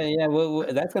 yeah. Well,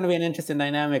 that's going to be an interesting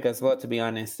dynamic as well. To be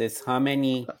honest, is how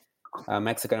many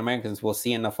Mexican Americans we'll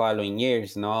see in the following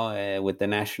years, no, with the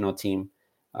national team.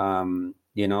 And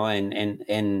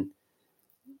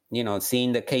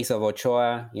seeing the case of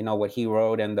Ochoa, what he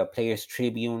wrote in the Players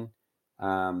Tribune.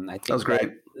 I That was think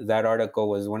great. that article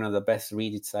was one of the best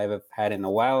reads I've had in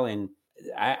a while, and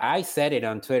I said it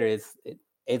on Twitter.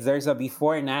 There's a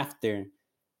before and after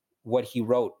what he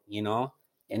wrote,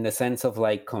 in the sense of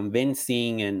like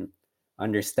convincing and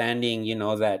understanding,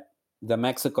 that the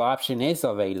Mexico option is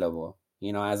available,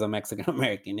 as a Mexican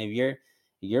American. If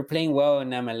you're playing well in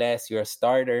MLS, you're a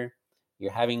starter,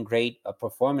 you're having great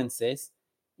performances,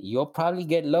 you'll probably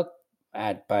get looked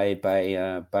at by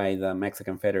the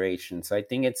Mexican Federation. So I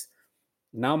think it's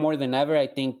now more than ever. I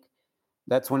think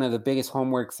that's one of the biggest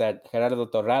homeworks that Gerardo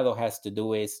Torrado has to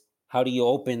do is how do you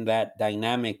open that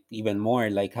dynamic even more?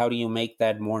 Like, how do you make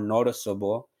that more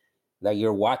noticeable that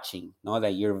you're watching,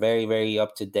 that you're very, very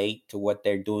up to date to what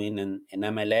they're doing in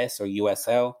MLS or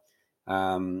USL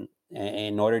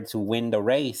in order to win the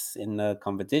race in the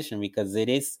competition? Because it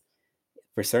is,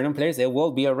 for certain players, it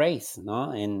will be a race,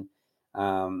 no? And,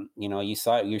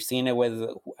 you're seeing it with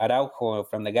Araujo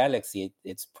from the Galaxy.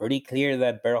 It's pretty clear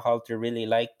that Berhalter really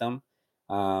liked them.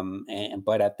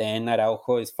 But at the end,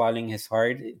 Araujo is following his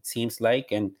heart, it seems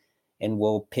like, and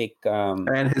will pick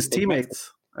And his Mexico.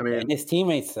 teammates. I And mean, his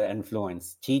teammates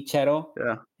influence Chicharo,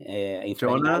 yeah,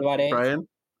 Efrain Jonah, Alvarez, Brian,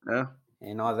 yeah,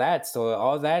 and all that. So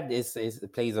all that is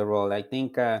plays a role. I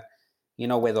think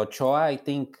with Ochoa,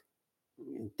 think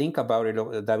about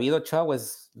it. David Ochoa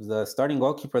was the starting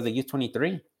goalkeeper of the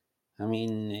U23. I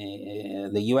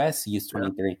mean, the U.S. yeah.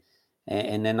 U23,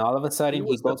 and then all of a He sudden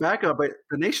he was the goes backup at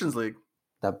the Nations League.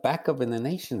 the backup in the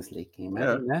Nations League. Can you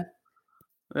Yeah, imagine that?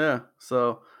 yeah.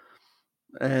 So,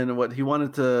 and what he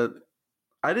wanted to,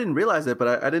 I didn't realize it,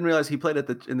 but I didn't realize he played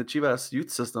in the Chivas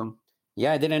youth system.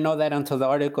 Yeah, I didn't know that until the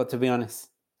article. To be honest,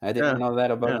 I didn't Yeah, know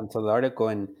that about yeah. until the article.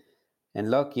 And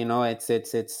look,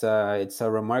 it's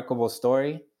a remarkable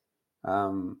story.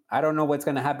 I don't know what's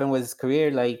going to happen with his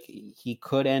career. Like he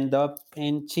could end up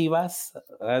in Chivas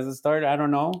as a starter. I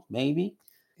don't know, maybe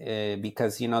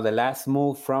because the last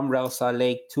move from Real Salt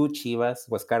Lake to Chivas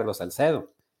was Carlos Salcedo.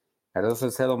 Carlos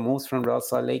Salcedo moves from Real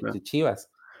Salt Lake Yeah. to Chivas,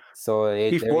 so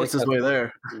He there forced is his way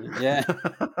there. yeah.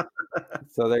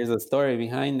 So there's a story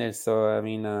behind there. So I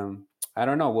mean, I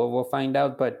don't know. We'll find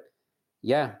out, but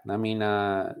yeah, I mean,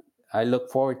 I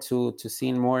look forward to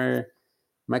seeing more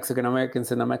Mexican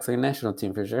Americans in the Mexican national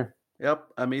team for sure. Yep,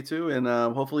 me too. And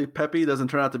hopefully Pepe doesn't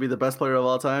turn out to be the best player of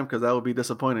all time because that would be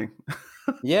disappointing.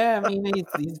 Yeah, I mean,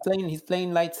 he's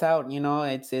playing lights out.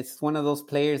 It's one of those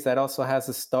players that also has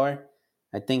a star.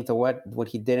 I think what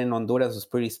he did in Honduras was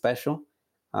pretty special.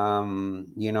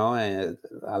 And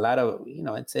a lot of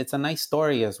it's a nice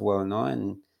story as well, no,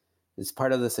 and it's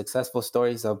part of the successful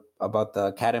stories about the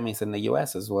academies in the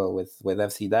U.S. as well with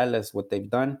FC Dallas, what they've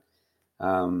done.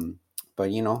 Um, but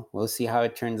we'll see how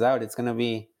it turns out. It'll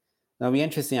be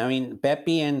interesting. I mean,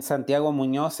 Pepe and Santiago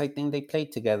Munoz, I think they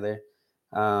played together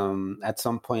at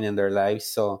some point in their lives.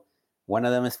 So One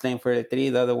of them is playing for the three,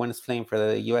 the other one is playing for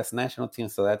the U.S. national team.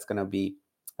 So that's going to be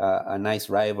a nice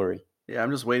rivalry. Yeah,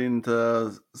 I'm just waiting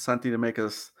to Santi to make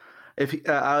us. If he,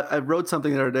 I wrote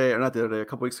something the other day, or not the other day, a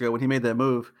couple weeks ago when he made that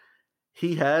move.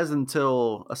 He has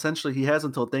until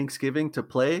Thanksgiving to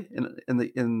play in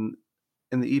the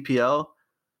EPL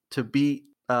to beat.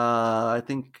 I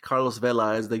think Carlos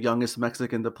Vela is the youngest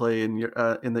Mexican to play in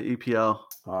the EPL.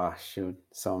 Oh, shoot.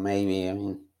 So maybe, I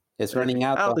mean, it's And running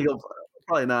out, I don't though. think he'll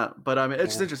probably not, but I mean,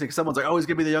 it's just interesting. Someone's like, "Oh, he's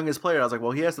gonna be the youngest player." I was like,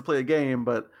 "Well, he has to play a game,"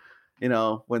 but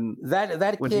when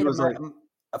That he kid, was like,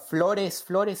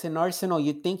 Flores in Arsenal,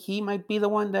 you think he might be the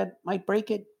one that might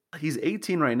break it? he's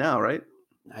 18 right now, right?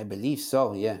 I believe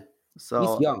so, yeah. He's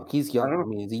So young. He's I young. don't I know.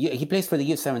 mean, he plays for the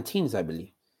U17s, I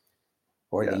believe,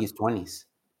 or the Yeah, U20s.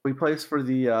 he plays for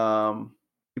the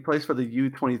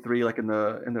U23, like in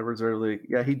the reserve league.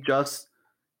 Yeah,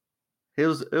 it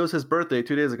was his birthday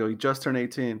 2 days ago. He just turned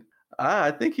 18.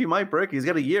 I think he might break. He's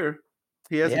got a year.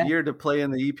 He has a Yeah. year to play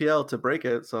in the EPL to break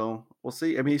it. So we'll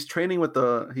see. I mean, he's training with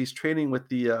the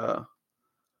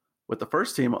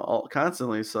first team all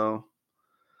constantly. So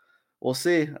we'll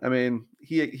see. I mean,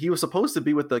 he was supposed to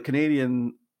be with the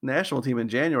Canadian national team in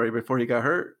January before he got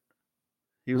hurt.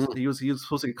 He was Mm. he was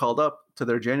supposed to get called up to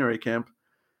their January camp,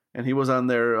 and he was on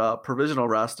their provisional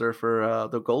roster for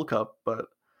the Gold Cup. But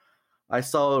I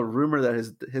saw a rumor that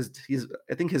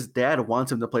I think his dad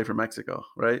wants him to play for Mexico.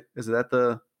 Right? Is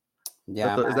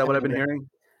Yeah, that what I've been hearing?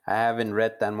 I haven't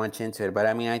read that much into it, but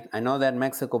I mean, I know that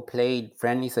Mexico played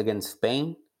friendlies against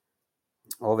Spain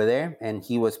over there, and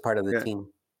he was part of the Yeah,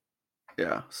 team.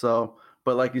 yeah. So,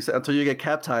 but like you said, until you get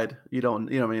cap tied, you don't.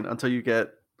 What I mean, until you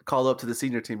get called up to the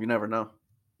senior team, you never know.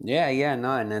 Yeah,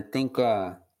 no, and I think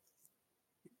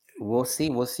we'll see.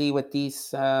 We'll see what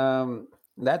these.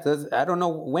 That does. I don't know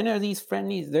when are these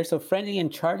friendlies. There's a friendly in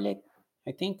Charlotte,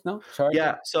 I think. No, Charlotte.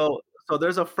 Yeah. So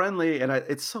there's a friendly, and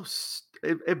it's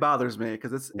it bothers me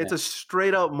because it's Yeah. a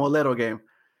straight up Molero game.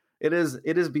 It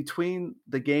is between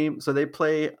the game. So they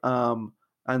play on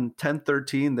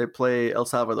 10/13. They play El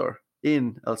Salvador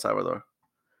in El Salvador,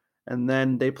 and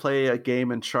then they play a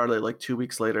game in Charlotte like 2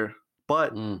 weeks later.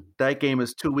 But Mm, that game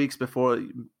is 2 weeks before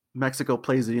Mexico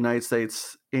plays the United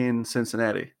States in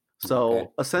Cincinnati. okay.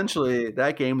 So essentially,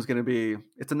 that game is going to be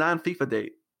it's a non-FIFA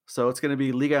date. So it's going to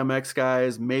be LigaMX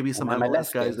guys, maybe And some MLS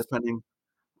MLS guys, games.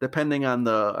 depending on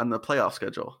the playoff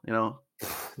schedule.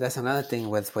 That's another thing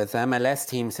with MLS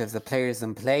teams. If the players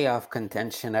in playoff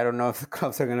contention, I don't know if the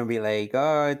clubs are going to be like,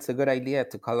 "Oh, it's a good idea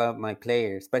to call up my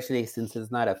players," especially since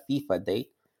it's not a FIFA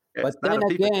date. Yeah, But it's not then a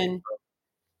FIFA date.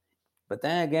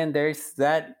 again, there's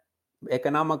that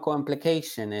economical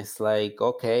implication. It's like,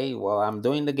 okay, well, I'm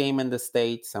doing the game in the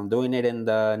States. I'm doing it in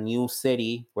the new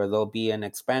city where there'll be an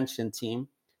expansion team.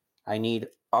 I need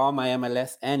all my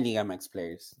MLS and LigaMX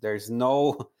players. There's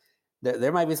no,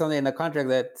 there might be something in the contract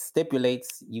that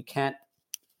stipulates you can't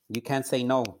say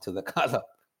no to the call up.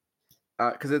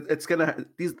 Because it's gonna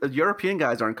the European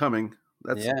guys aren't coming.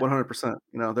 That's Yeah. 100%.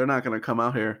 They're not gonna come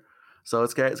out here. So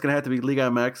it's gonna have to be Liga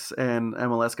MX and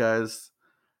MLS guys.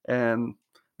 And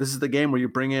this is the game where you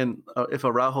bring in if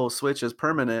Araujo switch is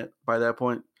permanent by that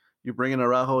point, you bring in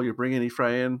Araujo, you bring in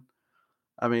Efrain.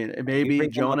 I mean, it may You be bring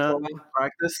in Jonah Ochoa.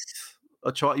 practice.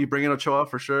 Ochoa, you bring in Ochoa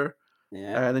for sure.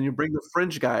 Yeah. And then you bring the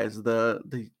fringe guys, the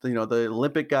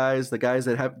Olympic guys, the guys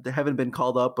that haven't been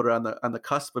called up but are on the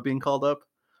cusp of being called up.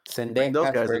 You bring those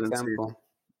Sendejas, guys for in and see. example.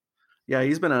 Yeah,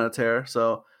 he's been on a tear.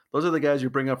 So those are the guys you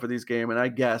bring up for these game, and I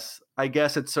guess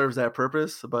it serves that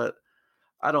purpose, but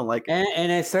I don't like it.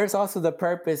 And it serves also the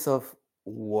purpose of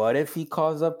what if he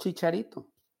calls up Chicharito?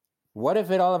 What if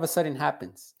it all of a sudden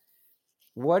happens?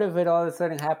 What if it all of a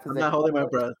sudden happens I'm that not holding my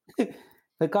breath.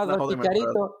 because I'm not of holding my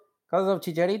breath.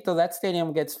 Chicharito, that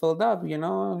stadium gets filled up. You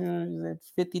know,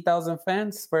 50,000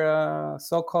 fans for a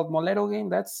so-called Molero game.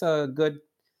 That's a good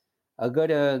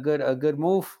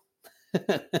move.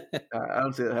 I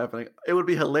don't see that happening. It would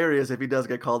be hilarious if he does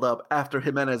get called up after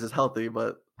Jimenez is healthy,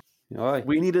 but Oy.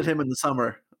 we needed him in the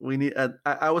summer.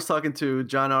 I was talking to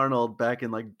John Arnold back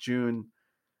in like June,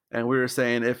 and we were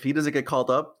saying if he doesn't get called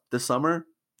up this summer,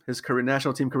 his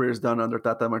national team career is done under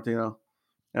Tata Martino,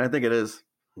 and I think it is.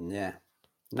 Yeah.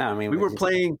 No, I mean, We were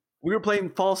playing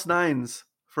false nines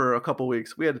for a couple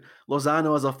weeks. We had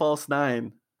Lozano as a false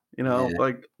nine. yeah.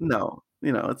 Like no,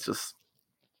 it's just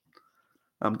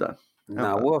I'm done.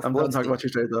 No, I'm we'll done talking see. about you,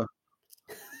 Trey, though.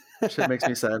 Shit makes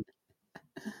me sad.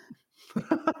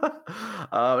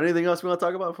 Anything else we want to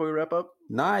talk about before we wrap up?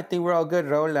 No, I think we're all good,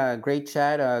 Raul. Great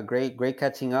chat. Great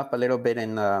catching up a little bit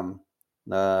in the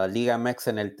LigaMX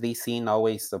and El Tri scene.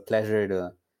 Always a pleasure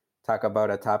to talk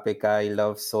about a topic I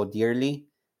love so dearly.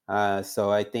 So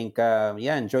I think,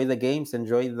 enjoy the games,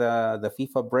 enjoy the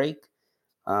FIFA break,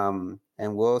 and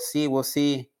we'll see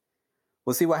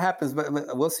what happens. But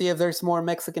we'll see if there's more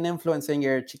Mexican influence in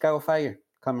your Chicago Fire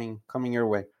coming your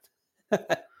way.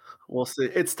 We'll see.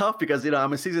 It's tough because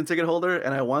I'm a season ticket holder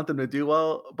and I want them to do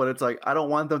well, but it's like I don't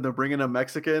want them to bring in a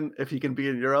Mexican if he can be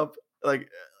in Europe. Like,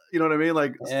 you know what I mean?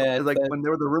 Like, Yeah, it's like when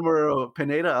there was the rumor of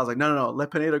Pineda, I was like, no, let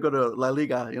Pineda go to La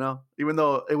Liga. Even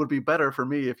though it would be better for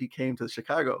me if he came to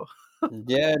Chicago.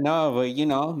 yeah, no, but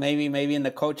maybe in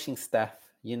the coaching staff,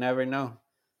 you never know.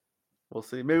 We'll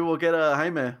see. Maybe we'll get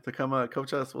Jaime to come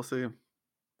coach us. We'll see.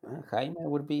 Jaime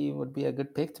would be a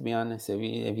good pick, to be honest.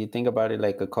 If you think about it,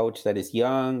 like a coach that is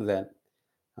young, that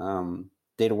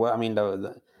did well. I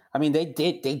mean, they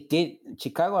did.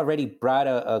 Chicago already brought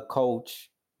a coach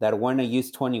that won a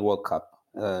U20 World Cup.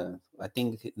 I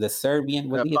think the Serbian,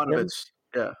 was he a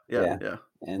Serbian? Yeah.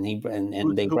 And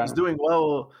they who was doing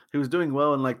well. He was doing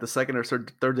well in like the second or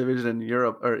third division in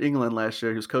Europe or England last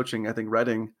year. He was coaching, I think,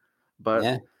 Reading, but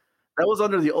that was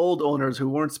under the old owners who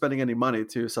weren't spending any money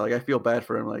too. So like, I feel bad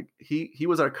for him. Like he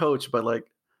was our coach, but like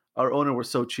our owner was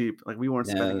so cheap. Like we weren't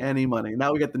spending any money.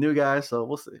 Now we got the new guy, so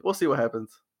we'll see. We'll see what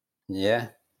happens. Yeah,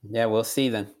 we'll see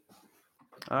then.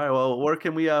 All right. Well, where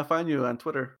can we find you on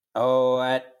Twitter? Oh,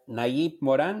 at Nayib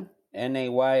Moran,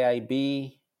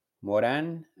 Nayib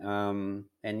Moran. And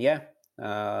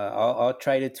I'll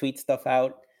try to tweet stuff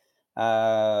out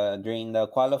during the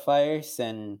qualifiers,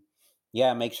 and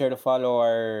make sure to follow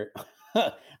our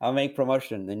I'll make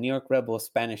promotion, the New York Red Bull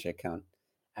Spanish account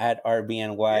at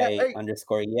RBNY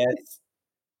 _ yes.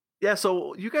 Yeah,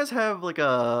 so you guys have you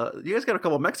guys got a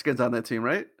couple of Mexicans on that team,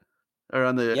 right? Or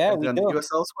on the the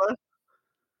USL squad?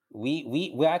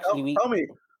 We actually tell me.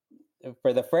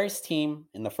 For the first team,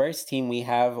 we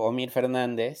have Omir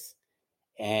Fernandez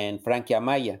and Frankie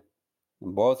Amaya.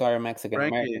 Both are Mexican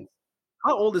Americans.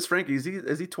 How old is Frankie? Is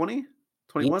he 20?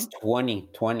 21? He's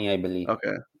 20, I believe.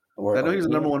 Okay. I know he was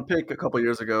the number one pick a couple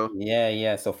years ago.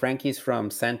 Yeah. So Frankie's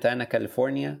from Santa Ana,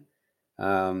 California.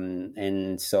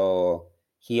 And so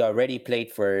he already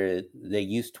played for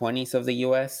the U20s of the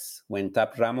U.S. when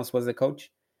Tap Ramos was the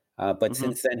coach. But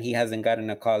since then, he hasn't gotten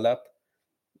a call up.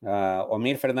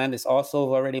 Omir Fernandez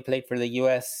also already played for the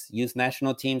U.S. youth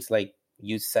national teams, like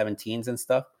U17s and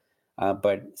stuff.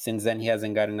 But since then, he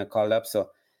hasn't gotten a call up.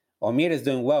 So Omir is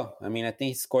doing well. I mean, I think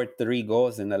he scored 3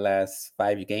 goals in the last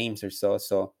 5 games or so.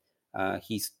 So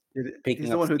he's picking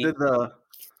the up one who steam.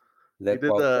 did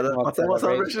the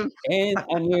celebration in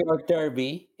a New York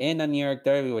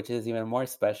derby, which is even more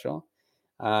special.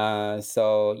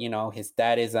 So his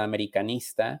dad is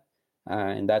Americanista,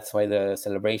 and that's why the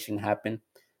celebration happened.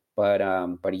 But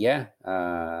Omir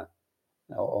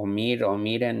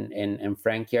and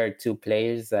Frankie are 2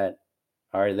 players that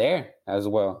are there as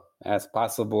well as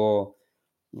possible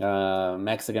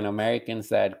Mexican Americans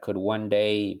that could one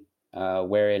day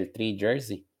wear El Tri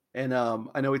jersey. And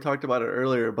I know we talked about it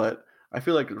earlier, but I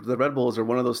feel like the Red Bulls are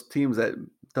one of those teams that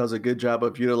does a good job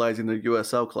of utilizing their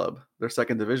USL club, their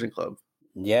second division club.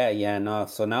 Yeah, no.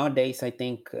 So nowadays, I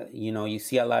think you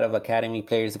see a lot of academy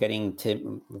players getting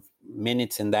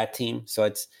minutes in that team. So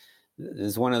it's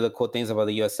one of the cool things about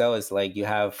the USL is like you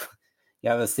have a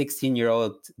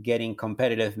 16-year-old getting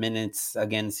competitive minutes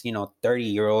against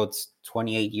 30-year-olds,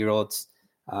 28-year-olds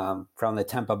from the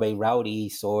Tampa Bay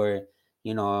Rowdies or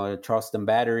Charleston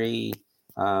Battery,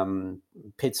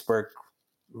 Pittsburgh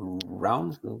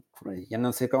Round. Ya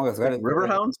no sé cómo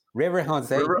Riverhounds.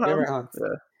 Riverhounds.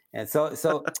 Yeah. And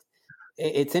so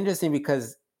it's interesting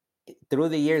because through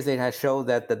the years it has shown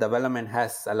that the development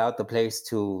has allowed the players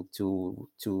to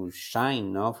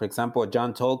shine. No, for example,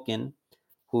 John Tolkien,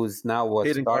 who's now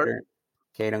a starter,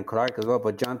 Caden Clark as well.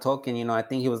 But John Tolkien, I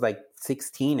think he was like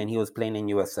 16 and he was playing in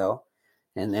USL,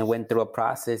 and then went through a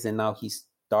process, and now he's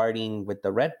starting with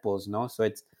the Red Bulls. No, so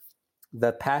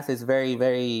the path is very,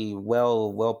 very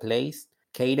well placed.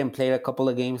 Caden played a couple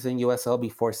of games in USL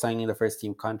before signing the first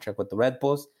team contract with the Red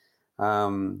Bulls.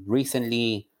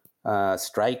 Recently,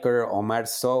 striker Omar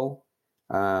Sow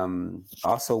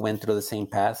also went through the same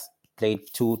path, played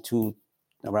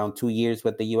around 2 years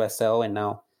with the USL, and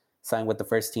now signed with the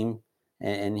first team,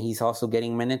 and he's also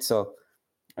getting minutes. So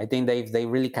I think they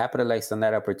really capitalized on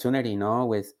that opportunity,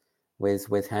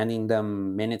 with handing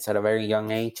them minutes at a very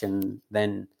young age, and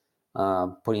then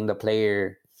putting the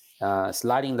player,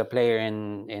 slotting the player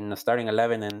in the starting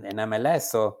 11 in MLS.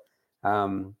 So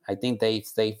I think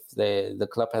the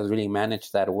club has really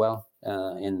managed that well,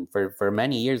 for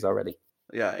many years already.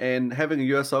 Yeah, and having a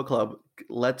USL club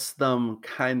lets them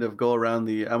kind of go around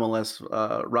the MLS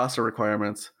roster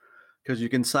requirements, because you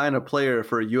can sign a player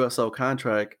for a USL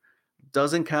contract,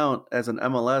 doesn't count as an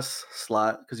MLS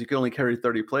slot because you can only carry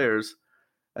 30 players,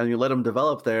 and you let him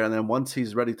develop there. And then once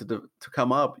he's ready to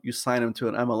come up, you sign him to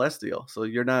an MLS deal. So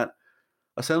you're not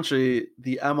essentially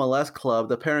the MLS club,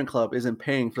 the parent club isn't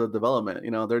paying for the development.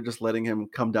 They're just letting him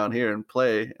come down here and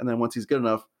play. And then once he's good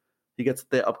enough, he gets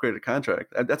the upgraded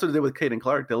contract. And that's what they did with Caden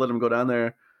Clark. They let him go down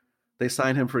there. They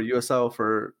signed him for USL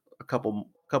for a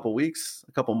couple weeks,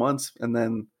 a couple months, and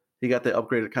then he got the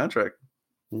upgraded contract.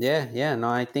 Yeah. No,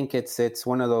 I think it's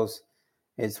one of those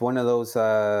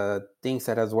things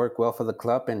that has worked well for the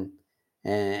club, and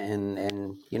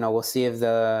we'll see if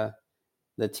the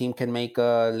team can make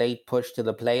a late push to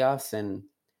the playoffs, and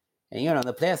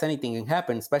the playoffs, anything can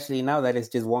happen, especially now that it's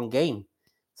just one game.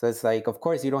 So it's like, of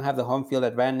course, you don't have the home field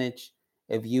advantage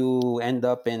if you end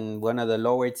up in one of the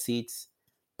lowered seats,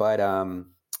 but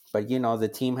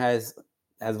the team has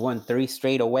won 3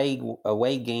 straight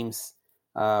away games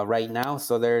right now,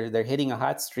 so they're hitting a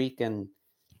hot streak, and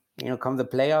come the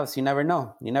playoffs, you never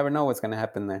know what's going to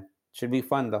happen there. Should be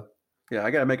fun though. Yeah, I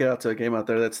gotta make it out to a game out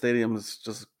there. That stadium is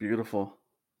just beautiful.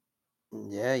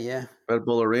 Yeah. Red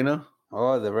Bull Arena.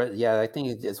 Oh, I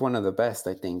think it's one of the best.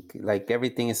 I think like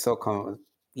everything is so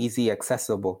easy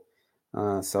accessible.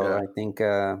 So yeah. I think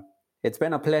it's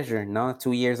been a pleasure.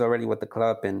 2 years already with the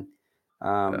club, and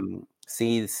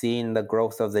seeing the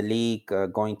growth of the league,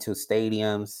 going to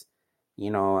stadiums.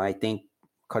 I think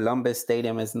Columbus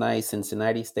Stadium is nice,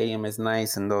 Cincinnati Stadium is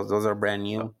nice, and those are brand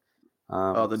new.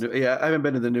 I haven't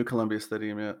been to the new Columbia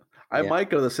Stadium yet. I might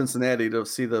go to Cincinnati to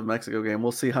see the Mexico game.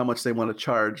 We'll see how much they want to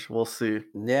charge. We'll see.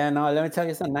 Yeah, no, let me tell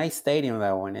you, it's a nice stadium,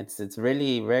 that one. It's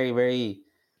really very, very,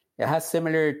 it has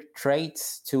similar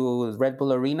traits to Red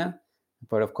Bull Arena.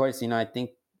 But of course, I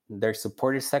think their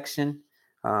supporter section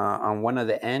on one of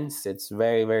the ends, it's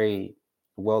very, very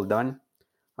well done.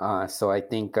 So I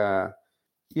think,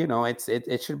 it's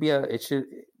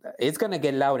going to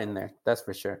get loud in there. That's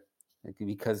for sure.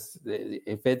 Because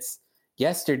if it's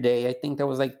yesterday, I think there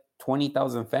was like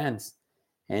 20,000 fans,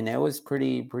 and it was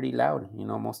pretty loud,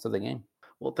 most of the game.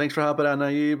 Well, thanks for hopping on,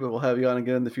 Nayib. We'll have you on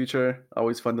again in the future.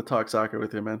 Always fun to talk soccer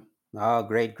with you, man. Oh,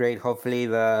 great. Hopefully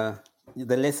the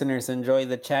listeners enjoy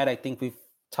the chat. I think we've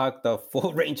talked a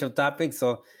full range of topics,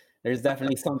 so there's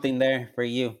definitely something there for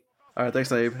you. All right, thanks,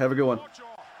 Nayib. Have a good one.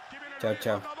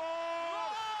 Ciao.